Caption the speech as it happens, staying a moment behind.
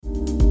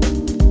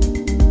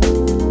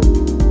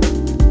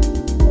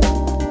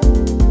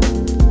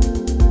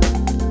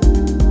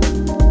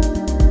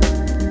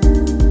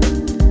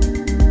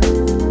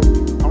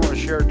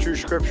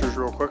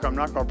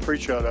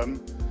preach out of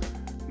them.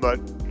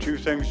 But two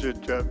things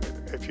that,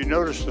 if you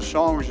notice the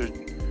songs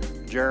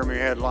that Jeremy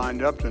had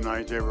lined up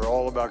tonight, they were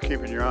all about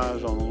keeping your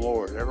eyes on the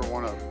Lord, every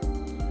one of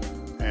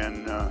them.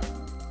 And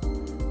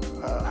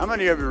how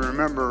many of you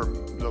remember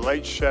the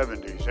late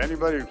 70s?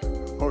 Anybody?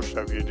 Most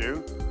of you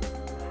do.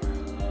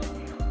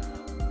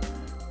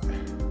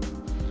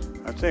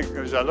 I think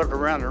as I look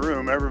around the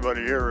room,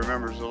 everybody here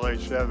remembers the late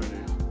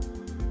 70s.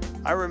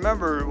 I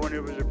remember when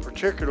it was a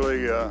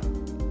particularly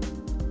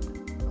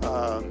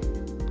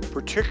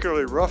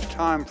rough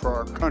time for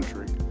our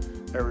country.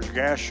 There was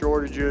gas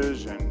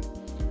shortages and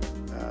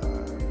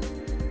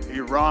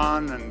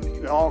Iran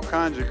and all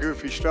kinds of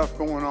goofy stuff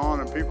going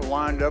on, and people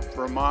lined up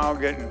for a mile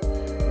getting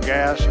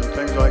gas and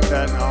things like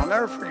that. And I'll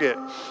never forget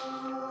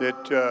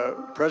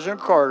that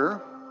President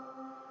Carter,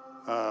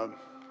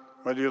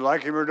 whether you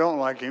like him or don't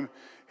like him,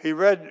 he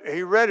read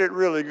it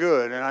really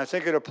good, and I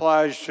think it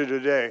applies to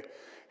today.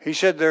 He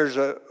said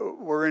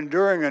we're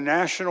enduring a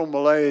national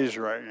malaise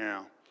right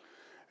now.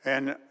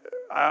 And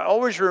I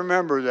always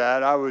remember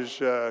that. I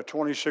was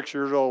 26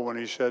 years old when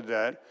he said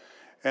that.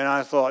 And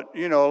I thought,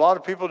 a lot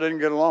of people didn't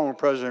get along with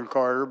President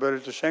Carter, but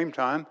at the same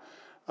time,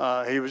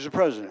 he was the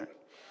president.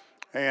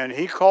 And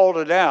he called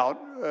it out,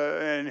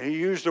 and he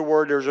used the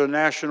word, there's a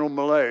national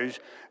malaise.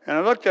 And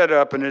I looked that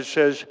up, and it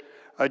says,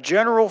 a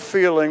general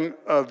feeling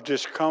of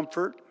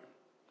discomfort.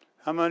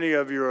 How many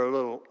of you are a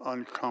little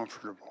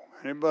uncomfortable?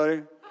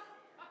 Anybody?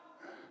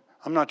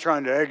 I'm not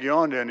trying to egg you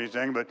on to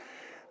anything, but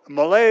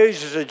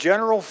malaise is a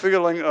general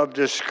feeling of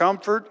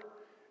discomfort,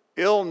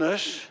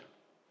 illness,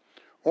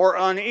 or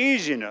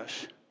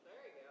uneasiness,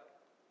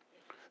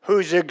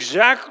 whose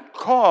exact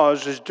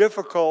cause is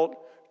difficult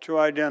to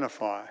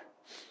identify.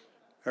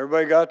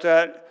 Everybody got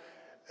that?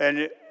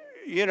 And,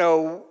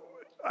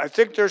 I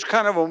think there's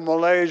kind of a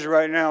malaise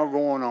right now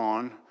going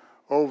on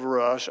over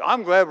us.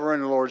 I'm glad we're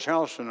in the Lord's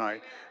house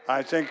tonight.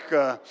 I think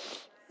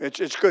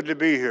it's good to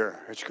be here.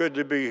 It's good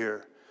to be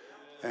here.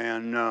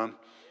 And,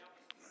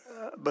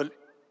 but,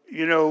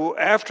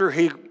 after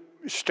he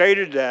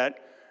stated that,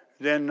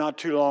 then not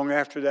too long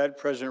after that,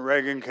 President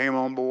Reagan came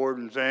on board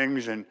and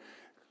things and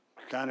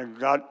kind of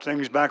got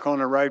things back on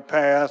the right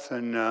path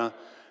and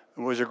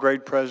was a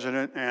great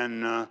president.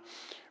 And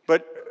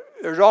but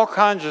there's all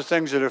kinds of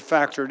things that have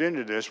factored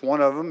into this.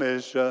 One of them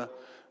is the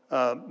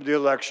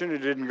election. It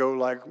didn't go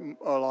like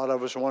a lot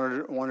of us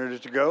wanted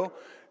it to go.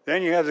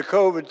 Then you have the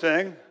COVID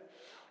thing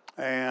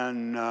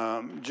and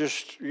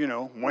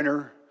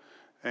winter.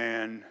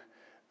 And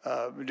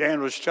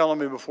Dan was telling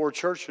me before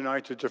church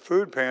tonight that the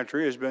food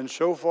pantry has been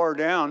so far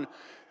down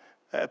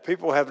that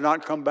people have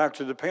not come back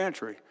to the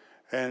pantry.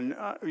 And,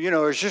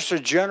 it's just a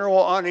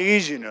general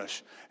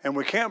uneasiness. And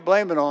we can't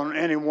blame it on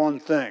any one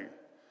thing.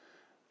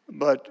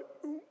 But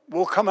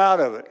we'll come out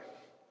of it.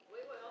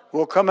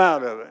 We'll come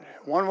out of it.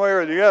 One way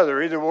or the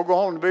other. Either we'll go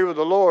home to be with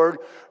the Lord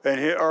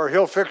or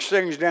he'll fix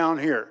things down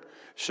here.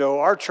 So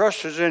our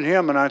trust is in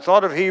him. And I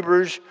thought of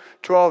Hebrews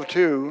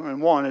 12:2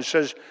 and 1. It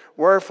says,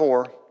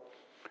 wherefore,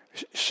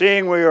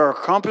 seeing we are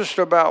compassed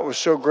about with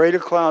so great a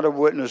cloud of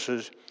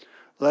witnesses,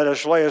 let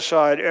us lay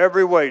aside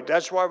every weight.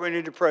 That's why we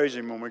need to praise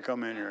him when we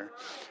come in here.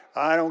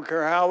 I don't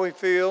care how we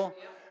feel.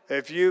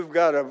 If you've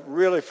got to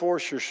really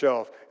force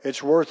yourself,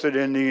 it's worth it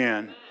in the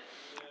end.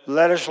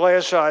 Let us lay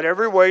aside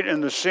every weight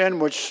and the sin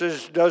which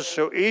does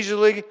so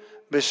easily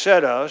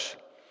beset us,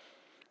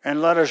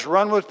 and let us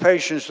run with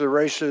patience the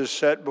race that is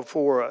set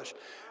before us.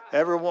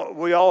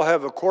 We all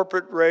have a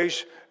corporate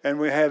race, and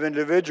we have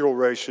individual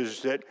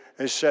races that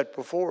is set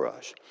before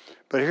us.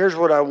 But here's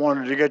what I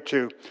wanted to get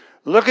to.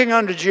 Looking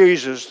unto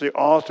Jesus, the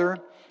author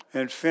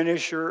and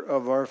finisher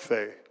of our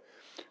faith.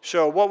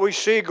 So what we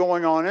see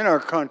going on in our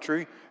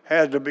country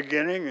has a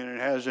beginning and it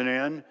has an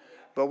end,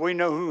 but we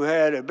know who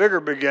had a bigger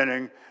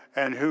beginning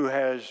and who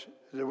has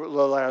the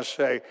last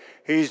say.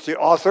 He's the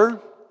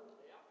author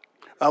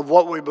of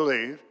what we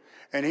believe,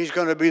 and he's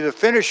going to be the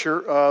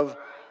finisher of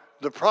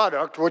the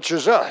product, which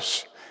is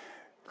us,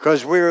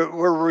 because we're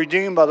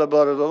redeemed by the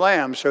blood of the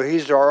Lamb. So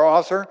he's our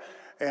author,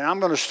 and I'm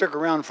going to stick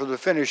around for the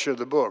finish of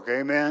the book.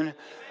 Amen.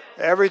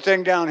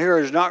 Everything down here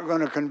is not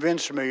going to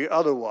convince me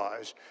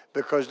otherwise,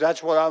 because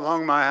that's what I've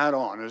hung my hat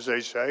on, as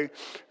they say,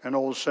 an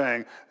old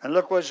saying. And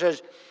look what it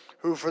says,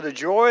 who for the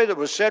joy that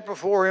was set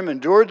before him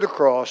endured the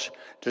cross,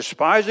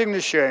 despising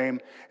the shame,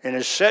 and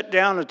is set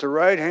down at the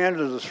right hand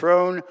of the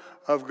throne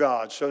of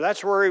God. So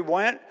that's where he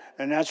went,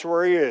 and that's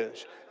where he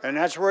is. And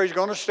that's where he's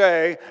going to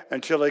stay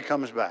until he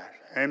comes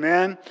back.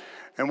 Amen?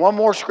 And one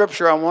more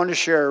scripture I wanted to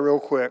share real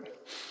quick.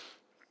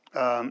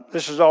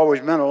 This has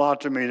always meant a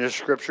lot to me, this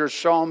scripture. It's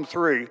Psalm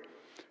 3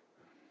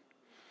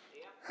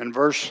 and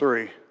verse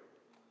 3.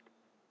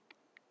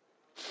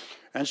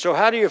 And so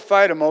how do you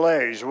fight a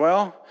malaise?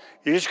 Well,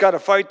 you just got to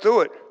fight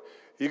through it.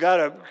 You got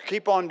to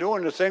keep on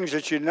doing the things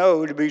that you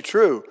know to be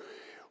true.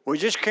 We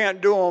just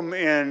can't do them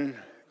in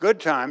good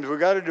times. We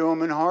got to do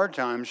them in hard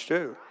times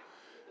too,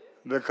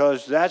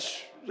 because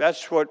that's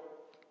where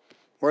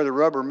the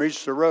rubber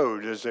meets the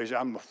road. As they say,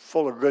 I'm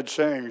full of good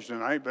sayings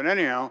tonight, but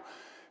anyhow,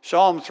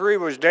 Psalm 3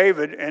 was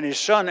David, and his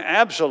son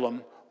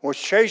Absalom was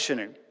chasing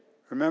him.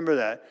 Remember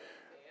that.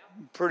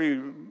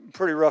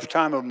 pretty rough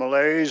time of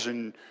malaise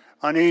and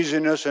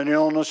uneasiness and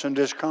illness and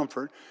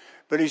discomfort.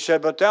 But he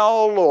said, "But thou,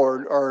 O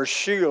Lord, art a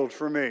shield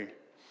for me.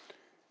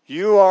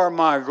 You are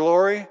my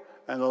glory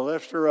and the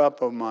lifter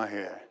up of my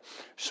head."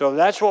 So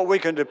that's what we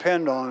can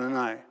depend on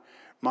tonight.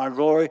 My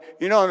glory.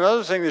 You know,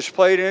 another thing that's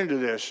played into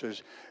this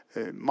is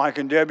Mike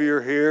and Debbie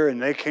are here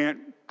and they can't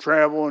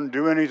travel and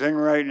do anything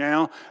right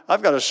now.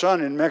 I've got a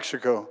son in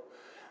Mexico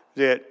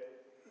that,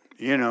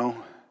 you know,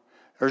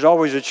 there's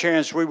always a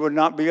chance we would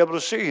not be able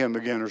to see him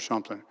again or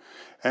something.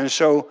 And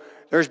so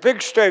there's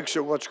big stakes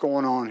at what's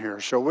going on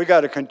here. So we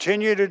got to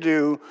continue to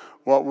do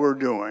what we're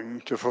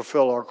doing to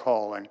fulfill our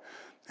calling.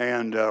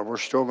 And we're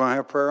still going to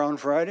have prayer on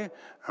Friday,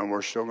 and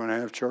we're still going to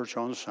have church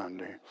on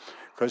Sunday,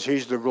 because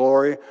he's the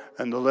glory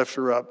and the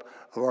lifter up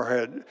of our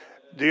head.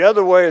 The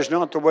other way is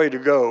not the way to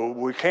go.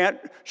 We can't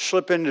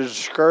slip into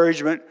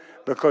discouragement,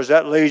 because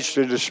that leads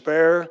to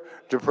despair,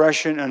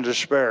 depression, and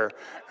despair.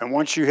 And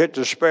once you hit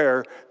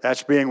despair,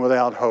 that's being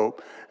without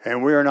hope.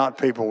 And we are not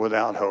people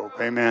without hope.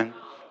 Amen.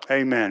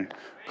 Amen.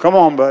 Come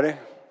on, buddy.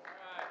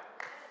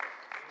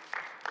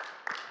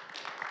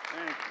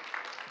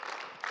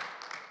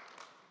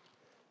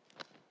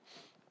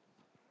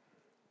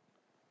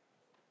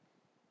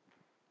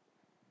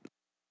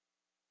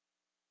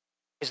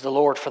 Praise the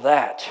Lord for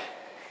that.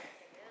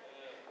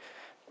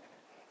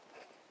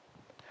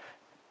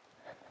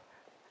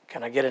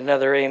 Can I get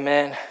another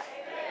amen? Amen.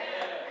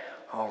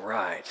 All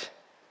right.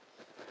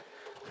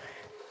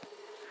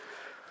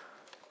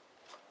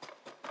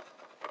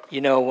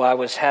 You know, I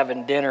was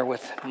having dinner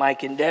with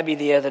Mike and Debbie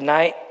the other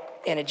night,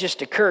 and it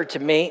just occurred to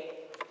me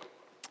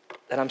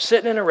that I'm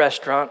sitting in a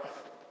restaurant,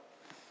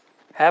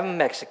 having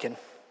Mexican,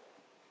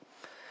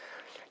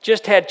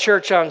 just had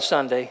church on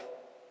Sunday,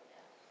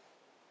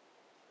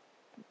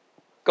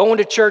 going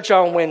to church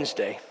on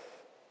Wednesday.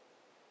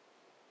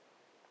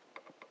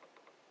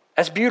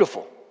 That's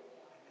beautiful.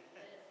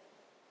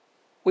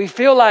 We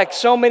feel like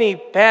so many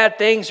bad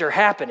things are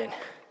happening.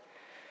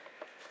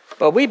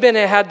 But we've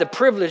had the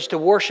privilege to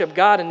worship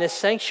God in this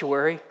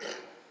sanctuary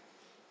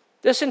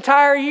this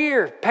entire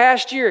year,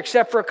 past year,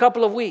 except for a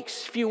couple of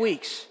weeks, few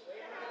weeks.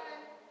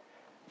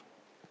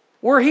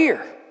 We're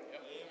here.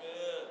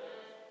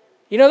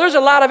 You know, there's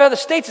a lot of other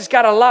states that's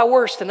got a lot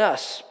worse than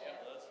us.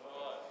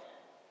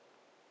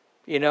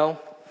 You know,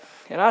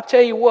 and I'll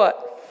tell you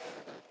what.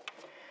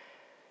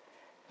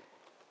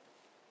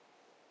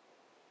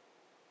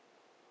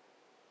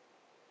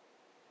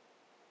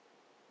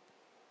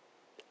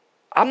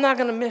 I'm not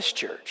going to miss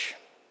church.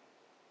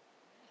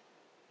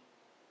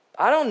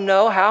 I don't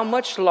know how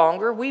much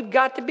longer we've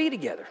got to be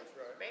together.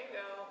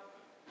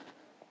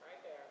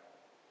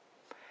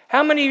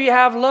 How many of you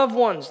have loved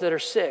ones that are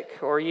sick,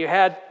 or you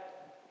had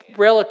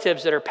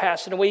relatives that are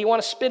passing away? You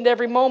want to spend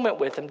every moment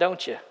with them,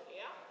 don't you?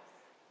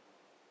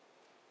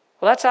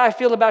 Well, that's how I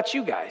feel about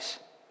you guys.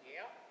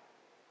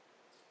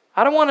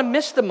 I don't want to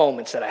miss the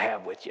moments that I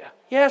have with you.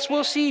 Yes,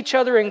 we'll see each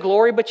other in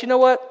glory, but you know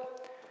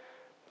what?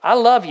 I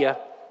love you.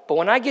 But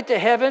when I get to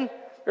heaven,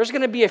 there's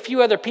going to be a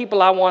few other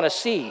people I want to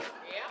see. Yeah,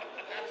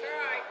 that's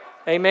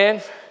right.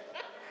 Amen.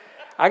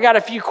 I got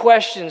a few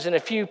questions and a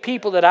few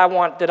people that I'm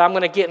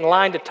going to get in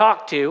line to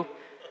talk to,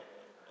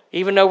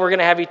 even though we're going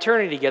to have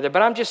eternity together.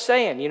 But I'm just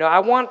saying, you know, I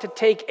want to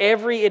take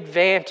every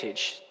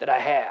advantage that I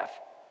have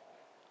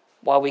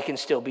while we can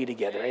still be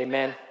together.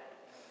 Amen.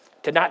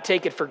 To not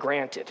take it for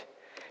granted.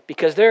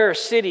 Because there are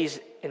cities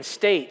and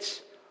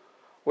states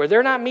where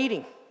they're not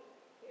meeting.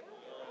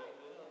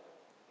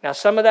 Now,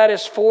 some of that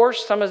is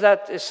forced, some of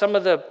that is some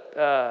of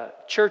the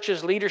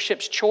church's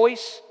leadership's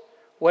choice,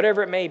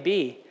 whatever it may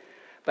be.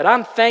 But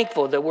I'm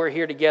thankful that we're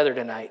here together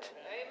tonight.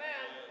 Amen.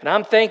 And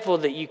I'm thankful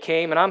that you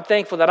came, and I'm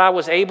thankful that I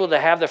was able to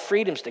have the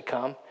freedoms to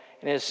come.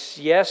 And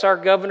yes, our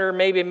governor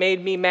maybe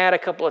made me mad a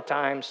couple of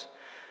times,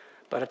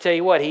 but I tell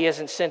you what, he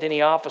hasn't sent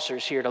any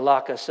officers here to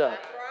lock us up.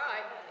 That's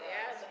right.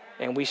 Yes.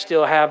 And we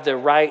still have the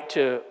right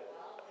to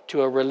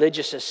a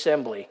religious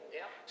assembly.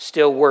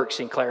 Still works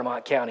in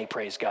Claremont County,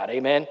 praise God.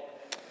 Amen.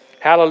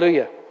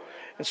 Hallelujah.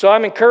 And so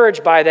I'm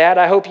encouraged by that.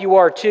 I hope you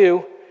are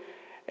too.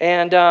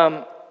 And,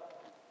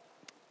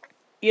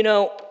 you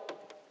know,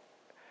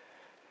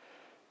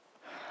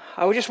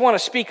 I would just want to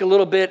speak a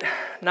little bit,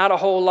 not a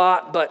whole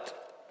lot, but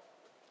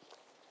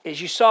as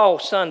you saw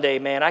Sunday,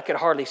 man, I could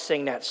hardly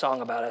sing that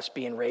song about us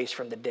being raised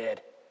from the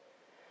dead.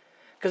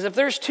 Because if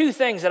there's two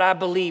things that I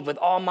believe with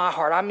all my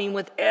heart, I mean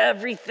with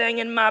everything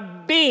in my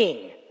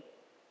being,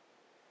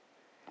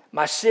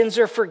 my sins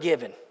are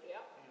forgiven.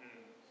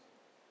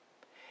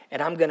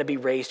 And I'm going to be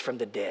raised from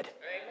the dead.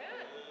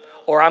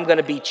 Or I'm going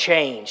to be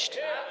changed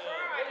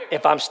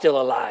if I'm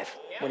still alive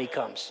when he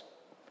comes.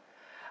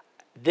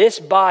 This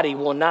body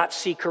will not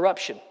see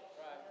corruption.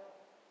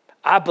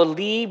 I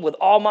believe with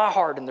all my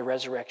heart in the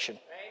resurrection.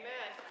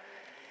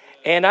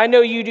 And I know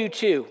you do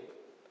too.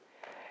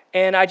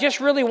 And I just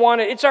really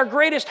wanted, it's our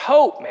greatest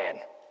hope, man.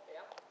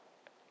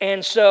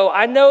 And so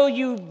I know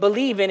you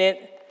believe in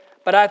it,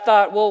 but I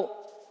thought, well,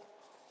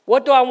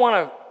 what do I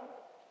want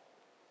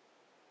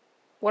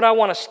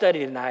to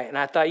study tonight? And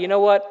I thought, you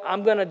know what?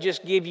 I'm going to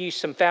just give you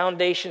some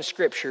foundation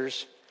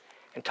scriptures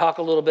and talk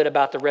a little bit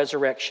about the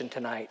resurrection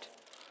tonight.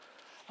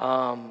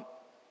 And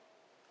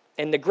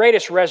the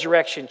greatest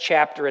resurrection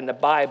chapter in the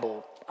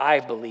Bible, I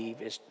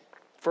believe, is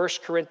 1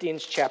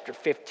 Corinthians chapter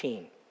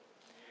 15.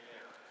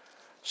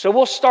 So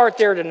we'll start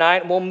there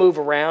tonight and we'll move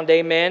around.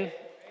 Amen.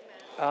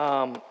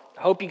 I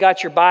hope you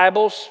got your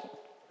Bibles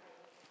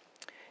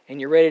and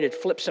you're ready to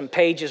flip some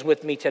pages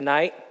with me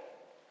tonight.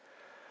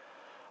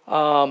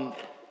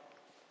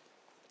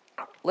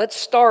 Let's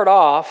start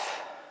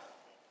off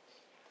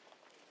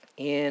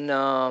in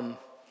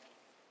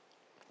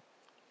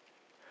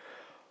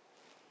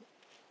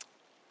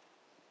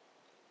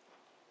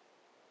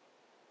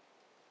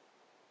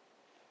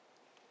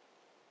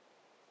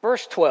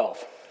verse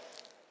 12.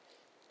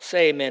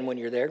 Say amen when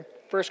you're there.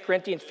 1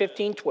 Corinthians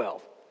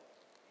 15:12.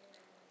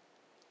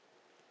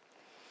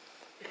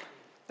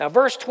 Now,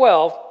 verse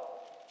 12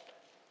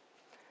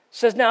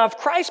 says, "Now if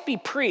Christ be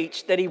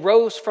preached that he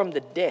rose from the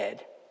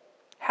dead,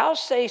 how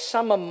say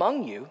some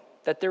among you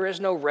that there is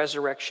no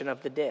resurrection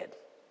of the dead?"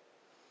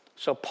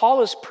 So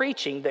Paul is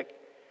preaching that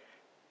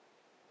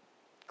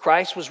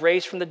Christ was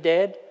raised from the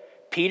dead.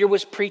 Peter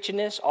was preaching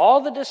this. All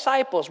the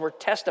disciples were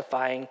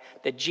testifying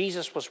that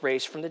Jesus was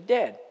raised from the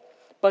dead.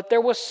 But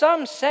there was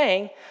some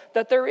saying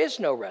that there is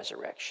no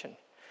resurrection.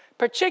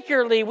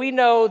 Particularly, we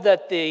know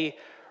that the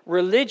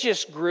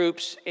religious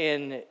groups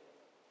in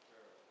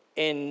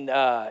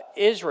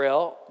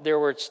Israel, they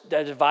were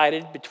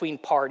divided between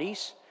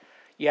parties.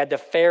 You had the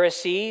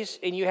Pharisees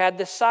and you had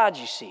the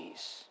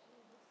Sadducees,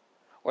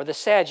 or the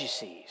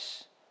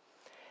Sadducees.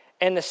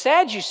 And the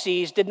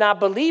Sadducees did not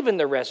believe in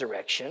the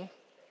resurrection.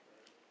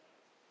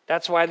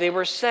 That's why they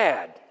were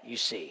sad, you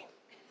see.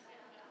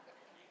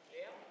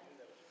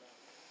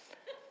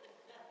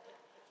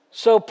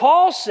 So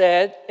Paul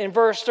said in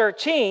verse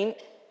 13,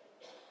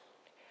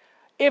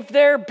 "If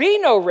there be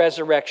no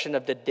resurrection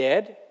of the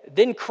dead,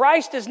 then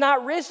Christ is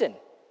not risen."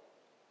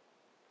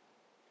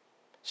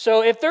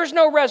 So if there's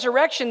no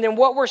resurrection, then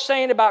what we're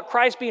saying about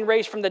Christ being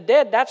raised from the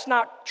dead, that's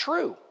not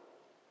true.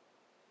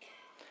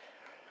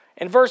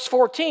 In verse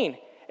 14,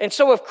 "And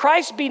so if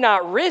Christ be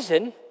not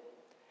risen,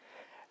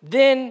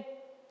 then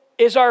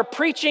is our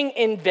preaching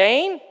in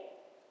vain?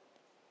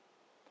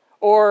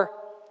 Or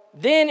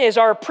then is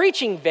our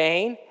preaching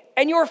vain,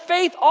 and your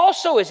faith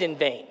also is in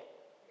vain?"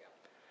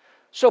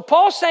 So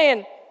Paul's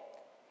saying,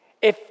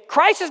 if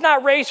Christ is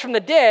not raised from the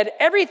dead,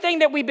 everything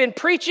that we've been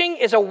preaching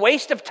is a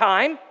waste of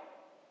time,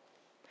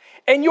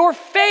 and your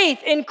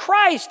faith in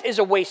Christ is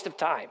a waste of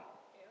time.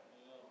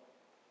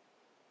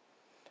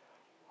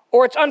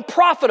 Or it's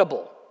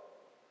unprofitable.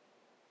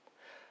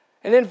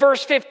 And then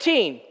verse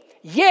 15,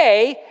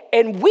 "Yea,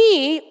 and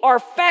we are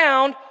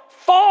found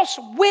false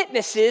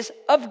witnesses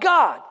of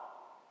God,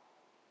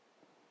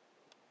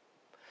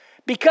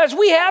 because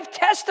we have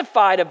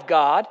testified of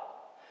God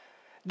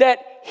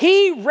that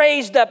he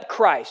raised up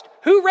Christ."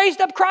 Who raised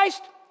up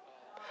Christ?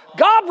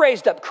 God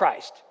raised up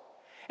Christ.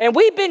 And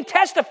we've been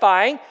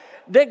testifying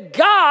that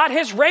God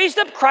has raised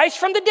up Christ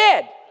from the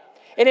dead.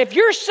 And if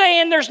you're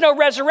saying there's no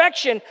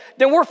resurrection,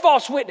 then we're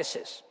false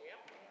witnesses.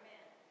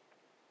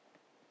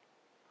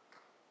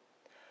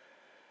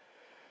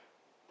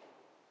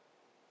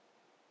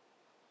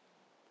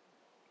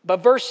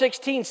 But verse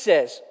 16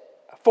 says,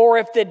 "For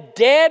if the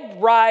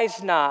dead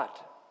rise not,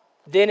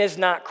 then is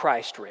not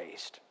Christ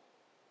raised.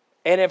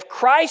 And if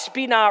Christ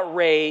be not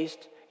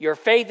raised, your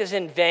faith is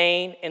in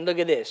vain." And look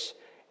at this,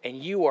 "and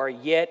you are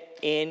yet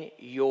in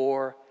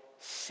your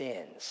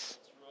sins."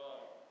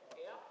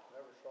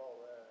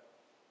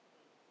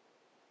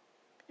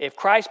 If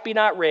Christ be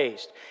not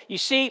raised. You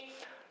see,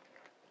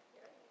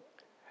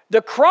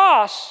 the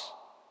cross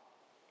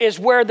is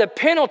where the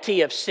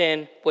penalty of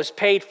sin was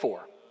paid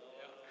for.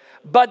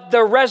 But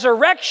the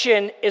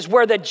resurrection is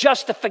where the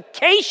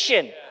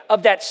justification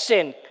of that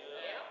sin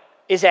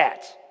is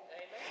at.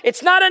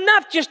 It's not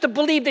enough just to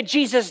believe that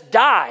Jesus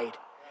died.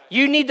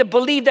 You need to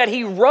believe that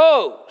he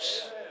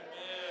rose.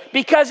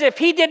 Because if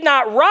he did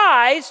not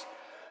rise,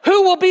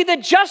 who will be the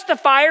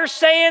justifier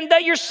saying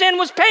that your sin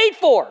was paid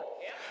for?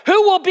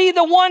 Who will be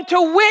the one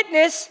to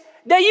witness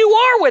that you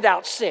are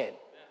without sin?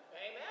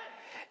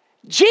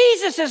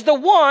 Jesus is the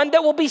one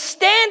that will be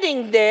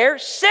standing there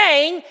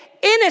saying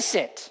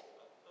innocent.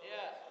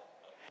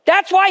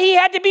 That's why he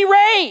had to be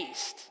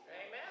raised.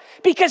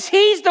 Because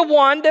he's the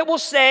one that will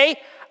say,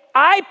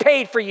 "I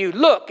paid for you.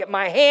 Look at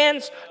my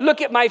hands,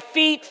 look at my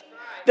feet.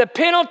 The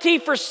penalty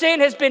for sin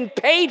has been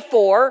paid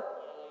for,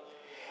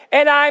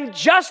 and I'm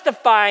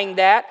justifying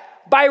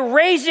that by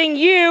raising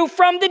you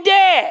from the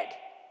dead."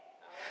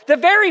 The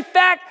very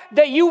fact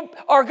that you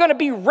are going to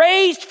be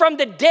raised from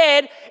the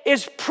dead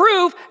is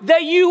proof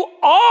that you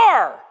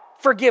are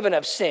forgiven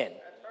of sin.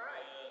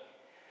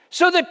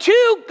 So the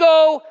two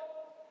go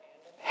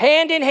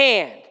hand in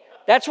hand.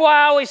 That's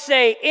why I always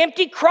say,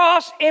 empty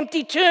cross,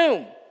 empty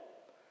tomb.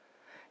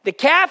 The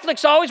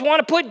Catholics always want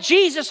to put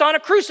Jesus on a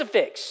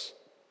crucifix.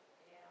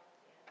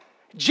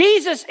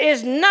 Jesus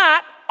is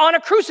not on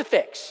a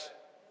crucifix.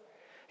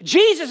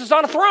 Jesus is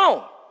on a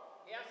throne.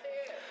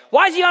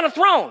 Why is he on a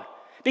throne?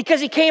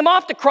 Because he came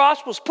off the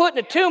cross, was put in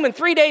a tomb, and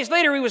 3 days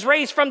later he was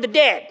raised from the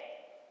dead.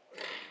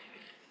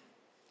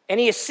 And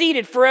he is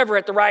seated forever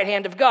at the right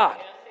hand of God.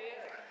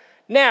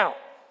 Now,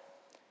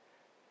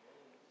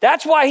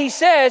 that's why he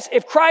says,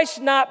 if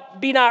Christ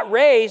be not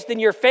raised, then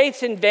your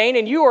faith's in vain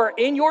and you are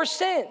in your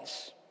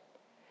sins.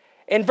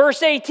 In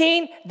verse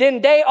 18,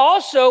 then they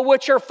also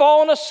which are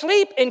fallen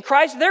asleep in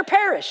Christ, they're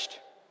perished.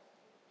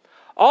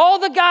 All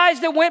the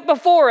guys that went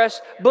before us,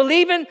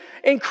 believing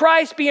in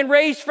Christ being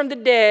raised from the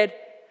dead,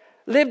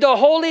 lived a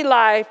holy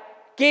life,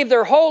 gave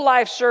their whole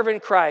life serving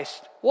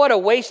Christ. What a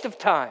waste of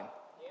time.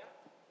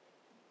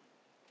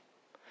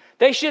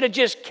 They should have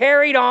just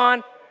carried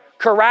on,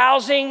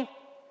 carousing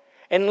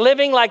and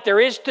living like there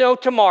is no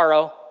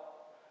tomorrow,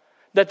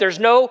 that there's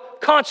no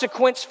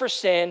consequence for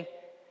sin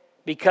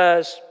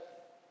because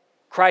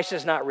Christ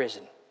is not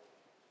risen.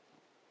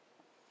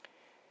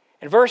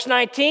 In verse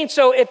 19,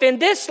 so if in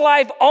this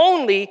life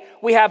only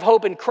we have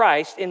hope in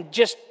Christ,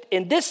 just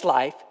in this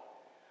life,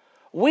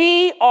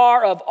 we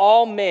are of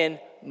all men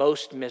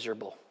most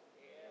miserable.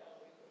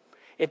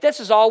 If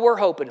this is all we're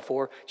hoping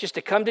for, just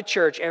to come to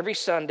church every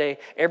Sunday,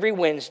 every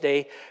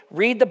Wednesday,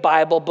 read the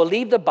Bible,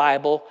 believe the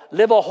Bible,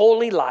 live a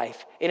holy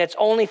life, and it's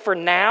only for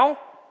now,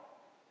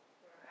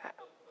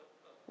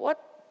 what?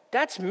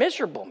 That's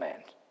miserable, man.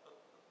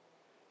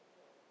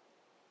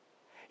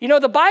 You know,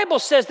 the Bible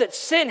says that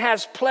sin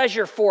has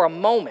pleasure for a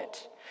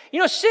moment.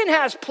 You know, sin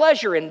has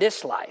pleasure in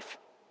this life.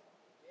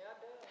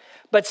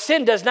 But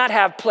sin does not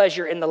have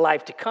pleasure in the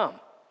life to come.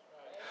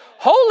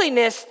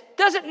 Holiness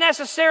doesn't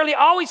necessarily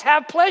always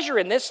have pleasure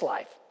in this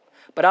life.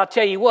 But I'll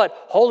tell you what,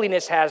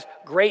 holiness has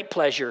great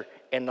pleasure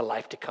in the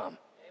life to come.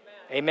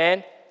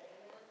 Amen?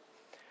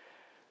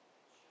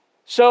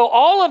 So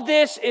all of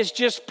this is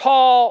just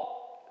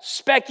Paul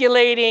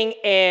speculating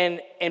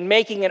and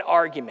making an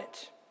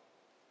argument.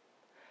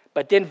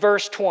 But then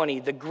verse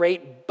 20, the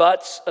great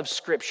buts of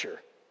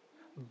Scripture.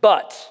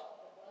 But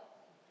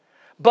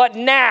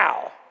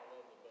now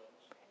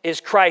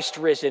is Christ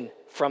risen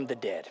from the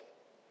dead.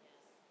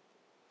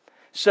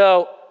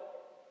 So,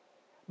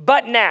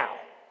 but now.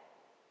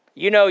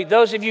 You know,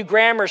 those of you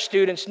grammar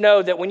students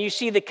know that when you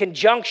see the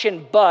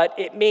conjunction but,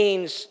 it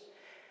means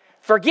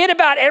forget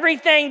about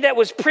everything that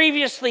was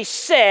previously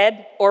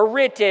said or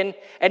written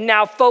and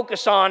now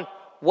focus on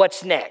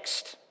what's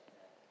next.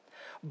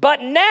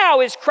 But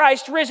now is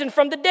Christ risen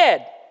from the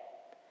dead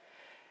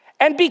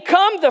and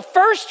become the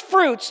first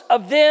fruits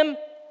of them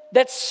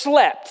that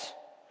slept.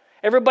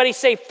 Everybody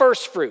say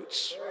first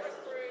fruits.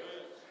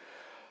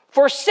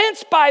 For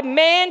since by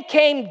man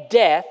came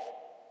death,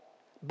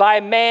 by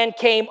man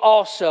came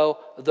also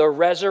the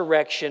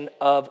resurrection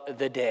of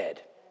the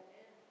dead.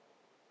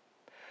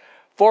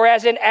 For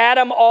as in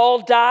Adam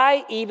all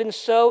die, even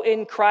so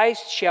in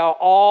Christ shall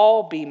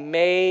all be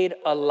made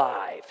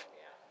alive.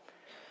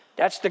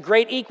 That's the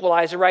great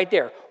equalizer right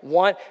there.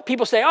 One,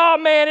 people say, oh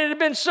man, it'd have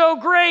been so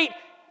great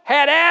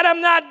had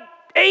Adam not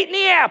eaten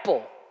the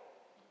apple.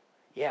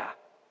 Yeah,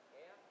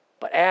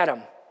 but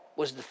Adam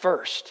was the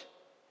first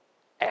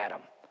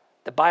Adam.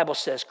 The Bible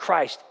says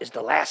Christ is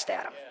the last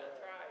Adam.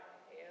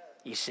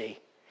 You see,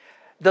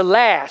 the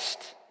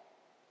last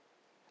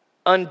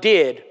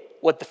undid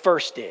what the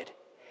first did.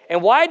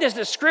 And why does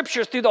the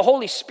Scriptures through the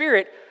Holy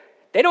Spirit,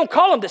 they don't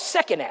call him the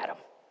second Adam?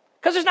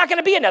 Because there's not going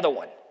to be another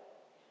one.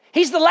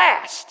 He's the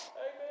last.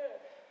 Amen.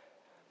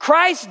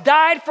 Christ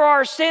died for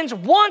our sins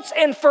once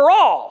and for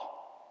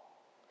all,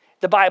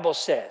 the Bible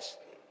says.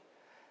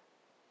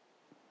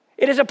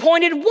 It is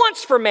appointed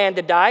once for man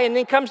to die, and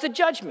then comes the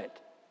judgment.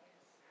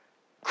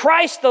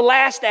 Christ, the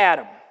last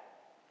Adam.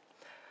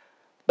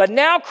 But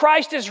now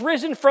Christ is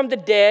risen from the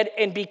dead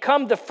and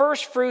become the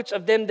first fruits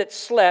of them that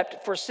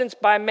slept. For since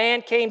by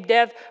man came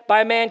death,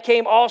 by man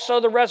came also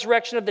the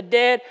resurrection of the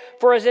dead.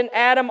 For as in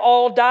Adam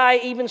all die,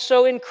 even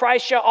so in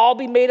Christ shall all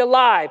be made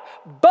alive.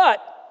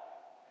 But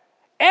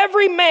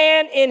every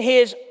man in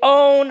his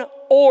own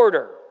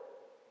order.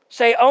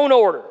 Say own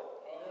order.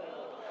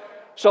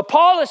 So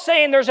Paul is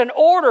saying there's an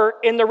order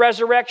in the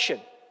resurrection.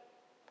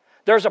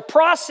 There's a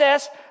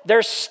process,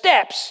 there's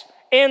steps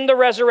in the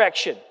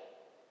resurrection.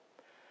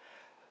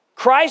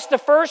 Christ the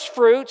first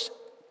fruits,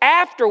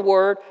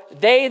 afterward,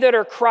 they that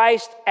are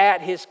Christ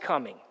at his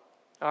coming.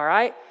 All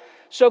right?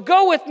 So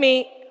go with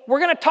me. We're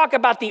going to talk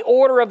about the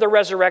order of the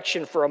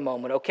resurrection for a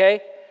moment,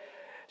 okay?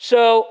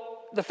 So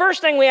the first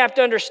thing we have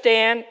to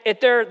understand is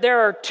there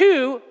are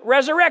two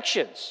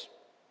resurrections,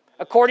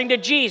 according to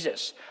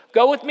Jesus.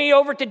 Go with me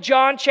over to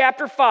John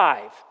chapter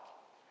 5.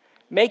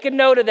 Make a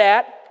note of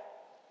that.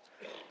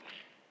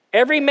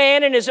 Every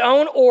man in his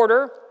own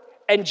order.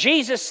 And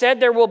Jesus said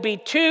there will be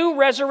two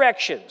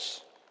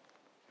resurrections.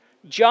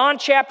 John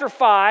chapter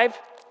 5,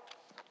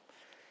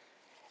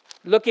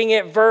 looking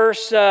at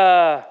verse...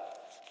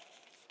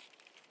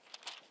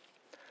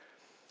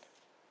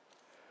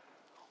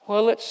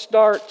 let's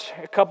start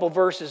a couple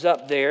verses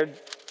up there.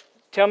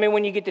 Tell me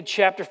when you get to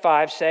chapter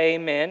 5, say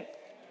amen. Amen.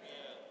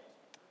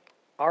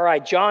 All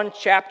right, John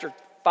chapter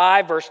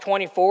 5, verse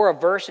 24, a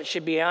verse that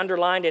should be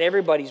underlined in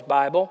everybody's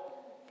Bible.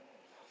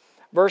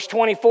 Verse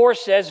 24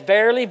 says,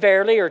 verily,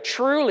 verily, or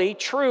truly,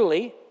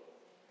 truly,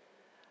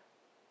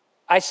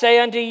 I say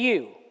unto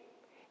you,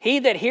 He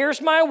that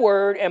hears my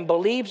word and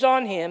believes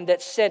on him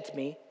that sent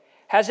me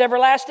has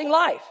everlasting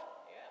life.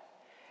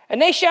 And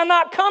they shall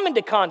not come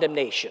into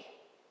condemnation,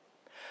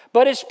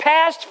 but is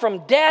passed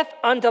from death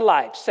unto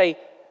life. Say,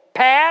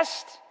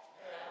 passed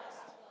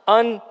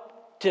from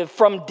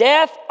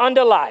death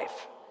unto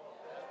life.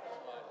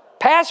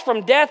 Passed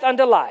from death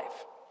unto life.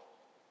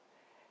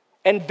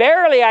 And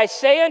verily I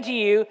say unto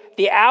you,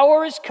 the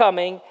hour is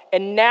coming,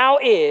 and now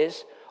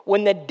is,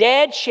 when the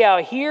dead shall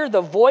hear the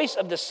voice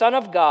of the Son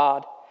of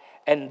God,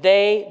 and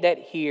they that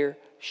hear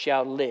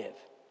shall live.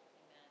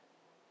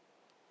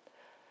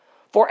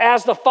 For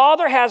as the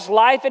Father has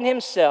life in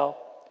himself,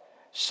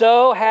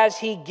 so has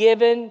he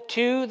given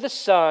to the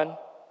Son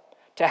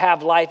to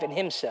have life in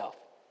himself,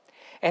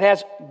 and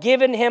has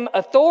given him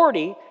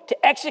authority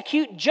to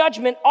execute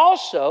judgment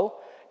also,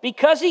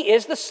 because he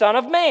is the Son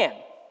of Man.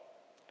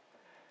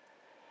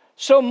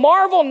 So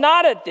marvel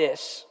not at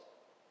this,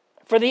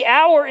 for the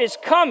hour is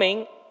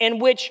coming in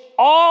which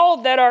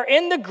all that are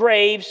in the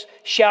graves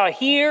shall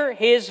hear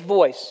his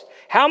voice.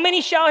 How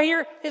many shall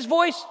hear his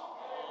voice?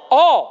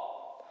 All.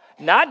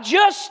 Not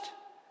just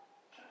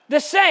the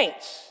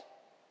saints,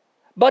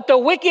 but the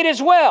wicked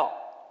as well.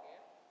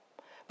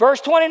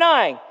 Verse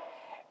 29,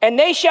 and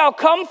they shall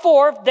come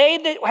forth, they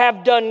that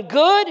have done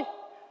good,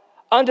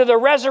 unto the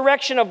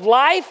resurrection of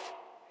life,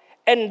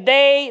 and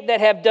they that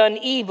have done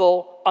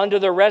evil unto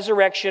the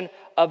resurrection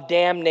of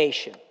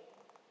damnation.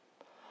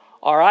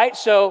 All right,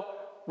 so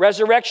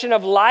resurrection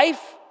of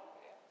life,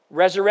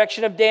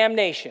 resurrection of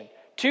damnation.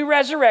 Two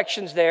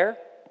resurrections there.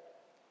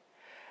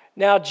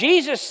 Now,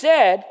 Jesus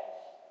said,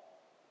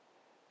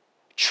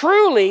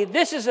 truly,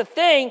 this is a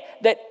thing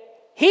that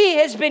he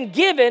has been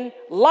given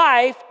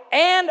life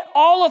and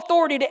all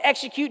authority to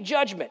execute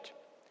judgment.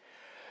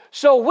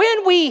 So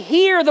when we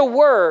hear the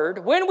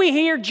word, when we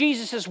hear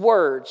Jesus'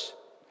 words,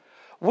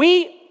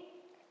 we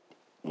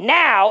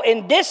now,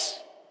 in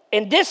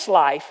this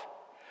life,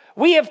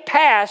 we have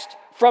passed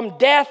from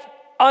death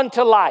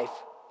unto life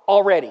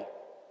already.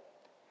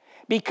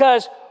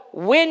 Because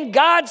when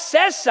God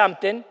says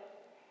something,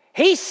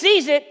 he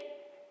sees it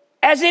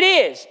as it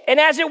is and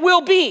as it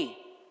will be.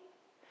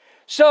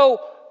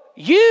 So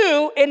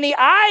you, in the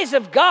eyes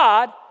of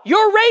God,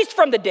 you're raised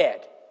from the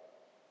dead.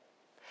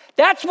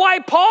 That's why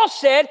Paul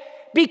said,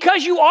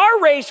 because you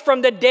are raised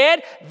from the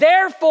dead,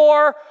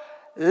 therefore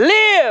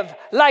live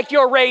like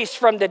you're raised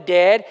from the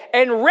dead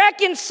and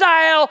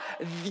reconcile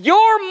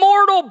your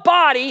mortal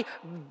body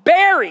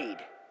buried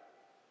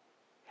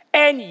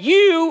and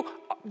you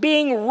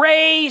being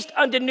raised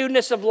unto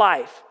newness of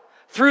life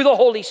through the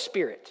Holy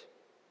Spirit.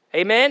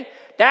 Amen?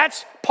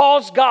 That's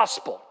Paul's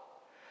gospel.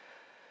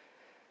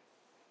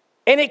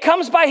 And it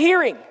comes by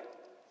hearing.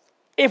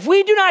 If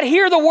we do not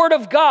hear the word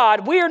of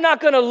God, we are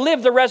not going to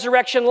live the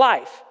resurrection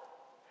life.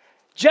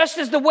 Just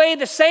as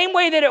the same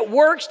way that it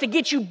works to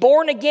get you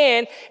born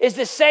again is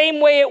the same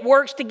way it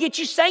works to get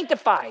you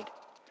sanctified.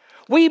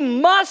 We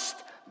must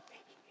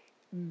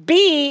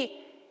be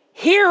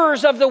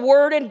hearers of the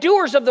word and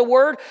doers of the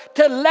word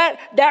to let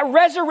that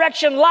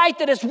resurrection life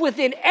that is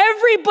within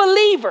every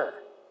believer,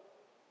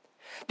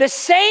 the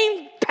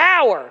same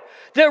power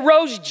that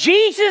rose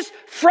Jesus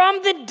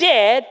from the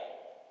dead,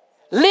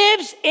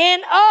 lives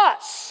in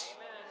us.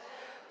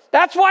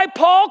 That's why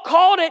Paul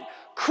called it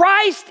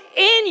Christ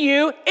in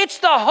you. It's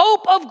the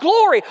hope of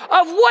glory.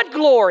 Of what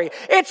glory?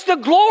 It's the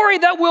glory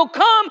that will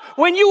come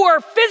when you are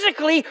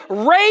physically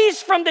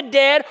raised from the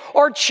dead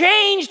or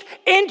changed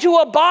into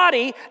a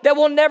body that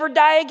will never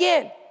die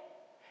again.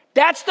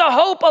 That's the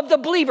hope of the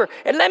believer.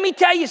 And let me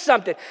tell you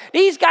something.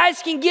 These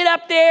guys can get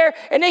up there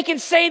and they can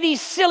say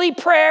these silly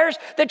prayers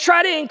that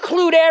try to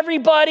include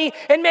everybody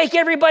and make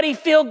everybody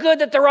feel good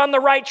that they're on the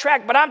right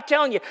track. But I'm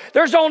telling you,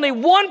 there's only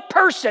one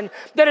person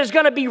that is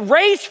going to be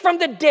raised from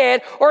the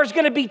dead or is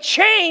going to be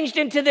changed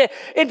into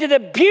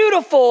the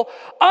beautiful,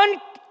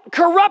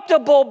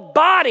 uncorruptible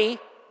body,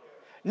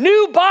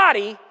 new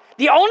body.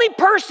 The only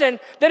person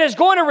that is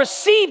going to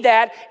receive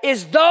that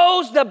is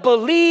those that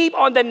believe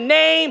on the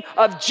name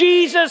of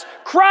Jesus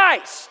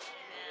Christ.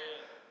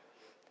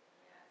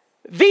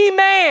 The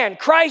man,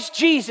 Christ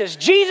Jesus,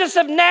 Jesus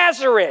of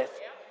Nazareth.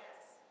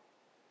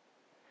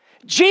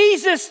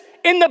 Jesus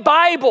in the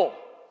Bible.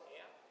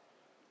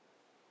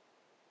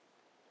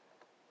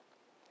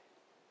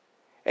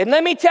 And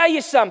let me tell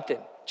you something.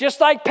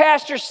 Just like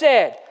Pastor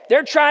said,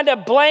 they're trying to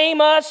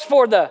blame us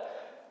for the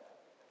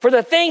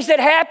things that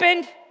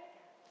happened.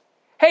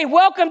 Hey,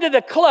 welcome to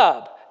the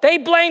club. They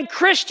blame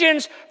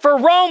Christians for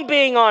Rome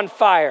being on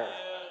fire. Yeah,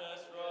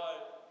 that's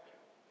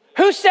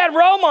right. Who set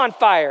Rome on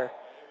fire?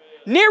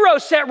 Nero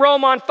set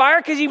Rome on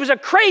fire because he was a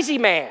crazy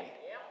man.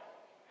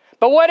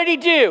 But what did he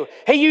do?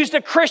 He used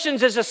the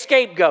Christians as a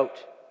scapegoat.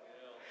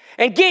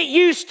 And get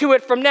used to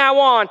it from now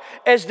on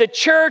as the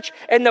church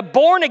and the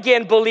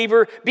born-again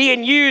believer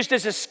being used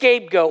as a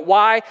scapegoat.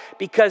 Why?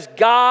 Because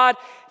God,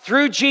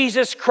 through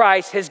Jesus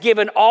Christ, has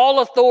given all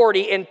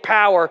authority and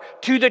power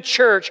to the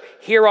church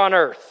here on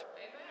earth.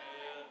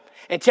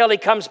 Amen. Until he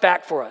comes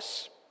back for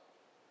us.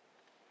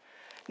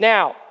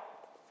 Now,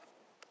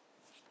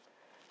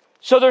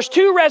 so there's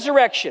two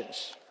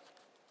resurrections.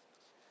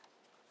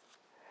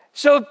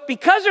 So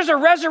because there's a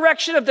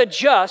resurrection of the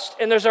just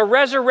and there's a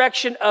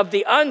resurrection of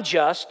the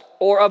unjust,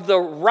 or of the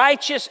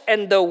righteous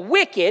and the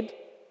wicked,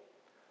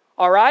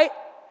 all right?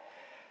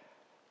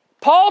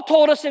 Paul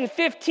told us in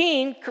 1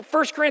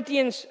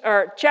 Corinthians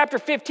chapter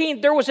 15,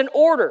 there was an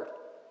order.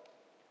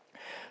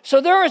 So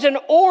there is an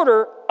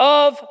order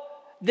of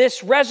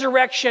this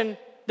resurrection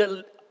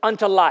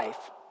unto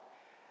life.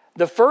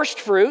 The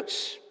first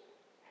fruits,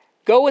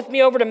 go with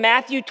me over to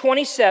Matthew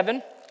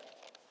 27.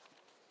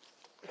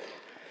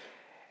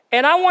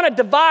 And I want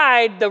to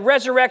divide the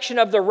resurrection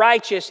of the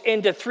righteous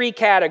into 3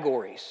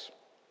 categories.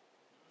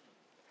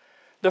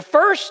 The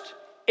first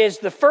is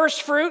the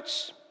first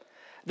fruits,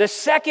 the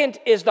second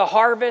is the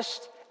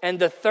harvest, and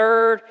the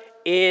third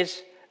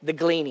is the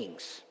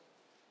gleanings.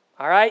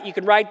 All right, you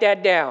can write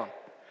that down.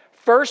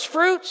 First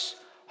fruits,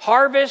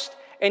 harvest,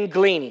 and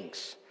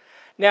gleanings.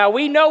 Now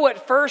we know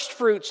what first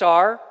fruits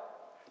are.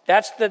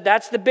 That's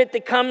the bit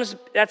that comes,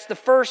 that's the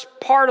first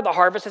part of the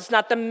harvest. It's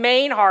not the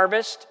main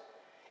harvest,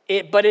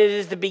 but it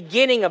is the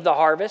beginning of the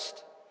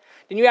harvest.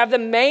 Then you have the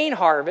main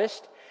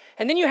harvest.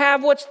 And then you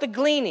have what's the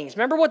gleanings.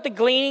 Remember what the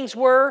gleanings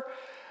were?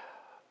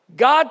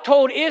 God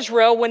told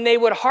Israel when they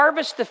would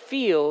harvest the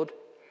field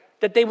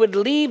that they would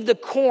leave the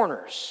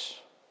corners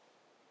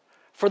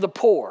for the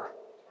poor.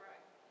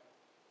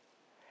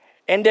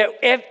 And that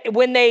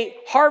when they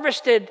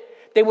harvested,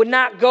 they would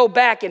not go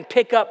back and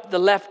pick up the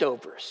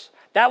leftovers.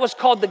 That was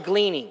called the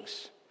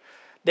gleanings.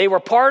 They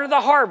were part of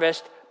the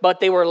harvest, but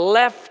they were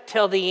left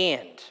till the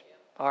end.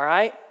 All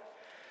right?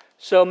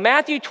 So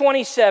Matthew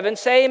 27,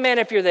 say amen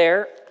if you're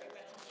there.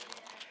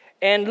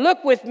 And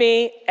look with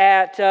me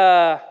at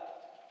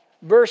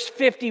verse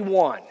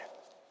 51.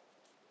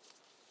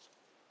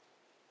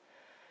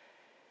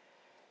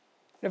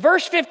 Now,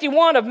 verse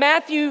 51 of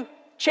Matthew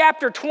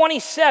chapter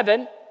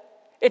 27,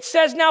 it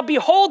says, "Now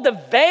behold, the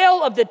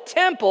veil of the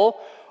temple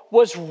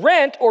was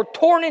rent or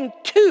torn in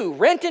two,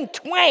 rent in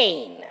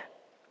twain,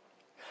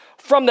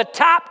 from the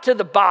top to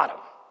the bottom."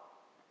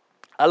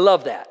 I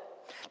love that.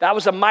 That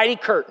was a mighty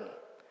curtain.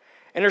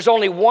 And there's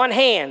only one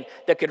hand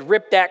that could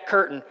rip that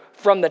curtain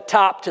from the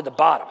top to the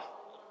bottom.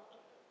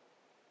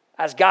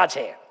 That's God's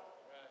hand.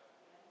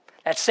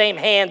 That same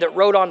hand that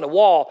wrote on the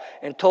wall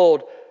and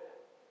told,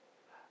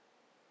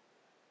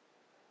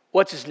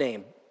 what's his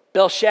name?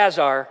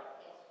 Belshazzar,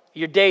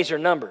 your days are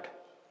numbered.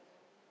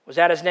 Was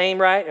that his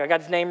name right? I got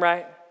his name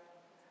right?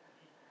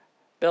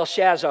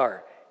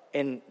 Belshazzar,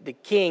 and the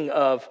king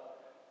of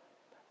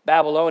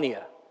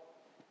Babylonia.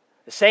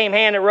 The same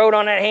hand that wrote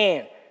on that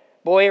hand.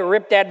 Boy, it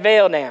ripped that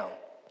veil down.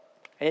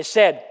 And it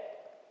said,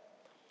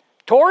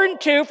 tore in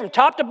two from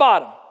top to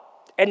bottom.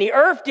 And the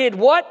earth did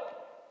what?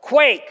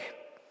 Quake.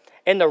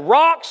 And the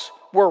rocks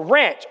were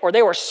rent, or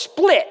they were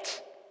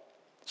split.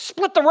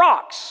 Split the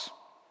rocks.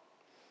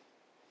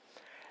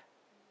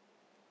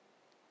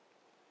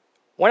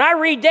 When I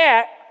read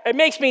that, it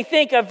makes me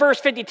think of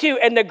verse 52.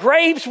 And the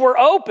graves were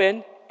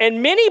open,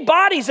 and many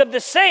bodies of the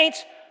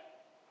saints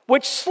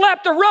which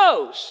slept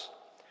arose.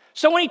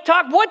 So when he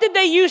talked, what did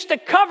they use to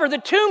cover the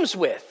tombs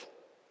with?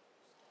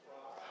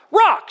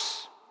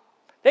 Rocks.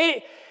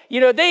 They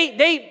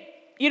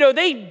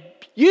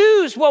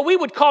used what we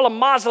would call a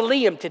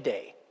mausoleum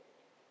today.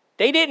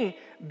 They didn't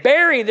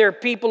bury their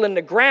people in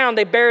the ground.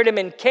 They buried them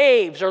in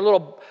caves or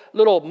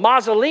little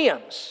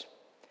mausoleums.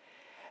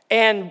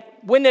 And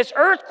when this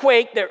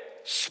earthquake that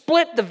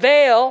split the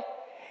veil,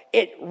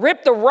 it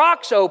ripped the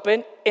rocks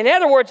open. In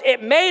other words,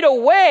 it made a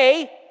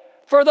way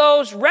for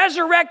those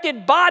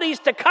resurrected bodies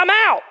to come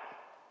out.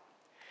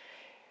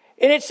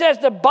 And it says,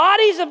 the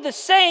bodies of the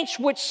saints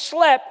which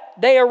slept,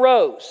 they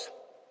arose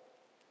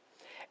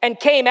and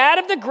came out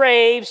of the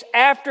graves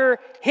after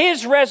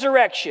his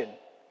resurrection.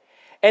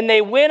 And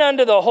they went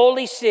unto the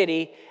holy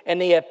city,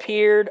 and they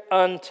appeared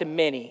unto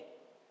many.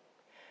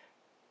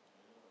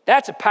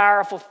 That's a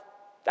powerful,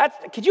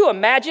 could you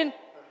imagine?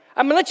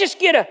 I mean, let's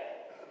just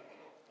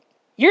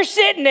you're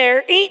sitting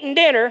there eating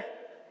dinner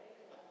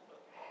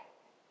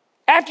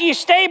after you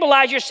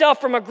stabilize yourself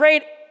from a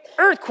great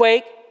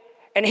earthquake,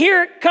 and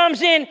here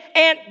comes in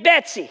Aunt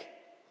Betsy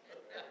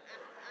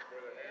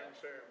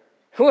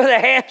with a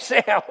ham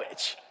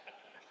sandwich.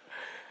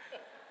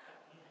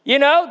 You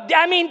know,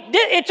 I mean,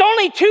 it's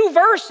only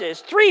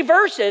 3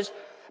 verses,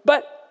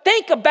 but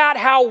think about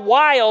how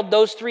wild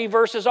those 3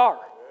 verses are.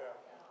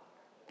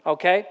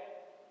 Okay?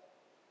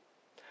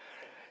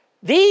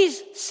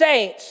 These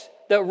saints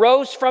that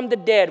rose from the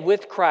dead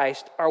with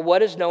Christ are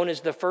what is known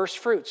as the first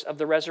fruits of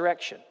the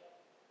resurrection.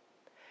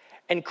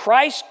 And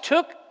Christ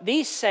took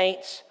these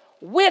saints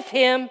with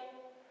him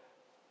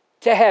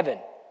to heaven.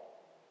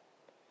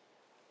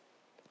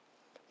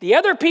 The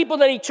other people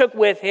that he took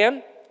with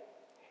him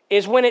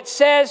is when it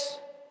says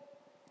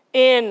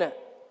and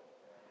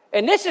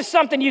this is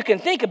something you can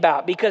think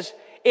about, because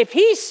if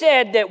he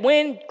said that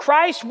when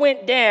Christ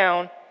went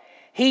down,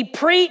 he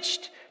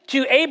preached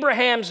to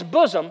Abraham's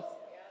bosom,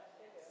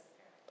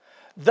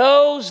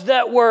 those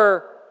that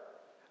were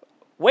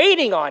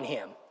waiting on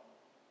him.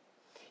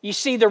 You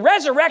see, the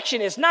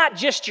resurrection is not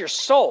just your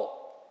soul,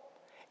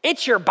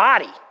 it's your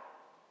body.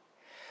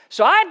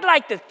 So I'd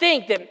like to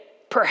think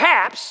that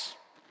perhaps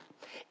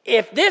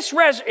if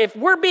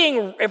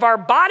our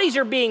bodies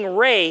are being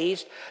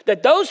raised,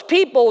 that those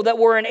people that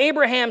were in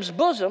Abraham's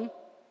bosom,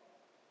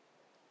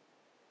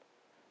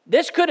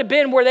 this could have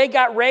been where they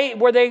got raised,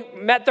 where they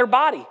met their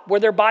body, where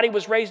their body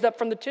was raised up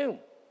from the tomb.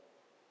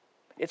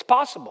 It's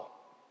possible.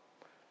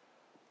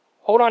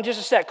 Hold on just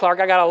a sec, Clark.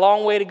 I got a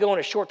long way to go and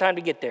a short time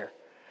to get there.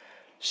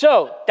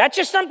 So that's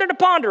just something to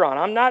ponder on.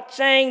 I'm not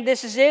saying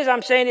this is it.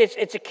 I'm saying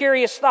it's a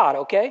curious thought,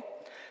 okay?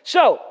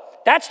 So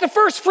that's the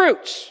first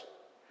fruits.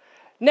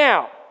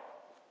 Now,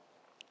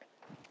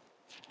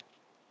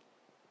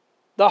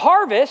 the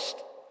harvest,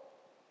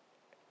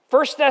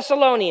 1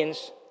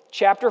 Thessalonians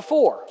chapter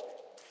 4.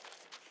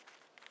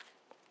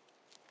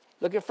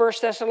 Look at 1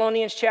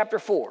 Thessalonians chapter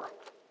 4.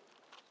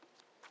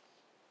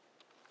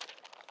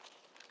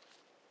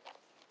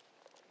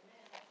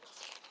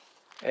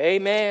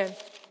 Amen.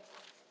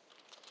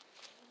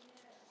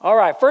 All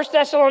right, 1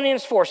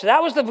 Thessalonians 4.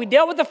 So we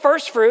dealt with the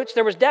first fruits.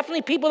 There was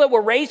definitely people that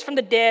were raised from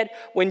the dead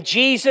when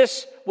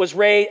Jesus was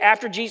raised,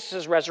 after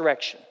Jesus'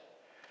 resurrection.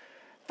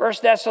 1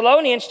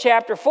 Thessalonians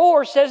chapter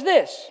 4 says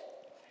this.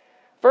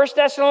 1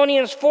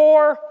 Thessalonians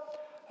 4,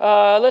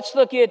 let's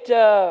look at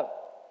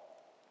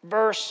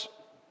verse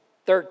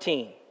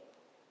 13.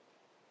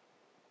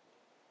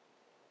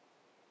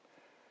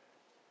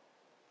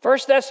 1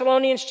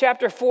 Thessalonians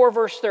chapter 4,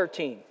 verse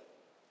 13.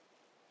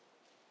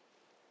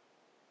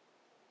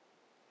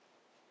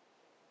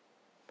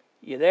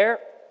 You there?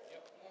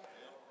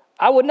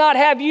 I would not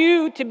have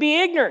you to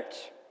be ignorant,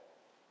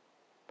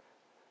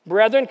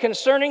 brethren,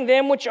 concerning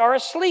them which are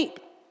asleep,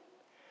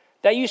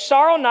 that you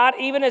sorrow not,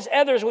 even as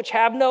others which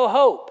have no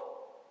hope.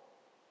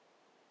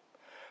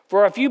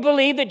 For if you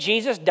believe that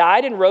Jesus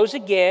died and rose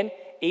again,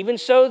 even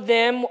so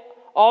them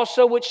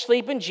also which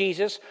sleep in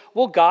Jesus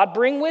will God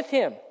bring with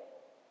him.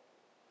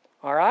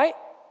 All right?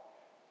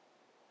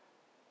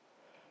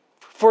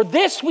 For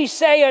this we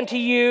say unto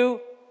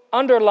you,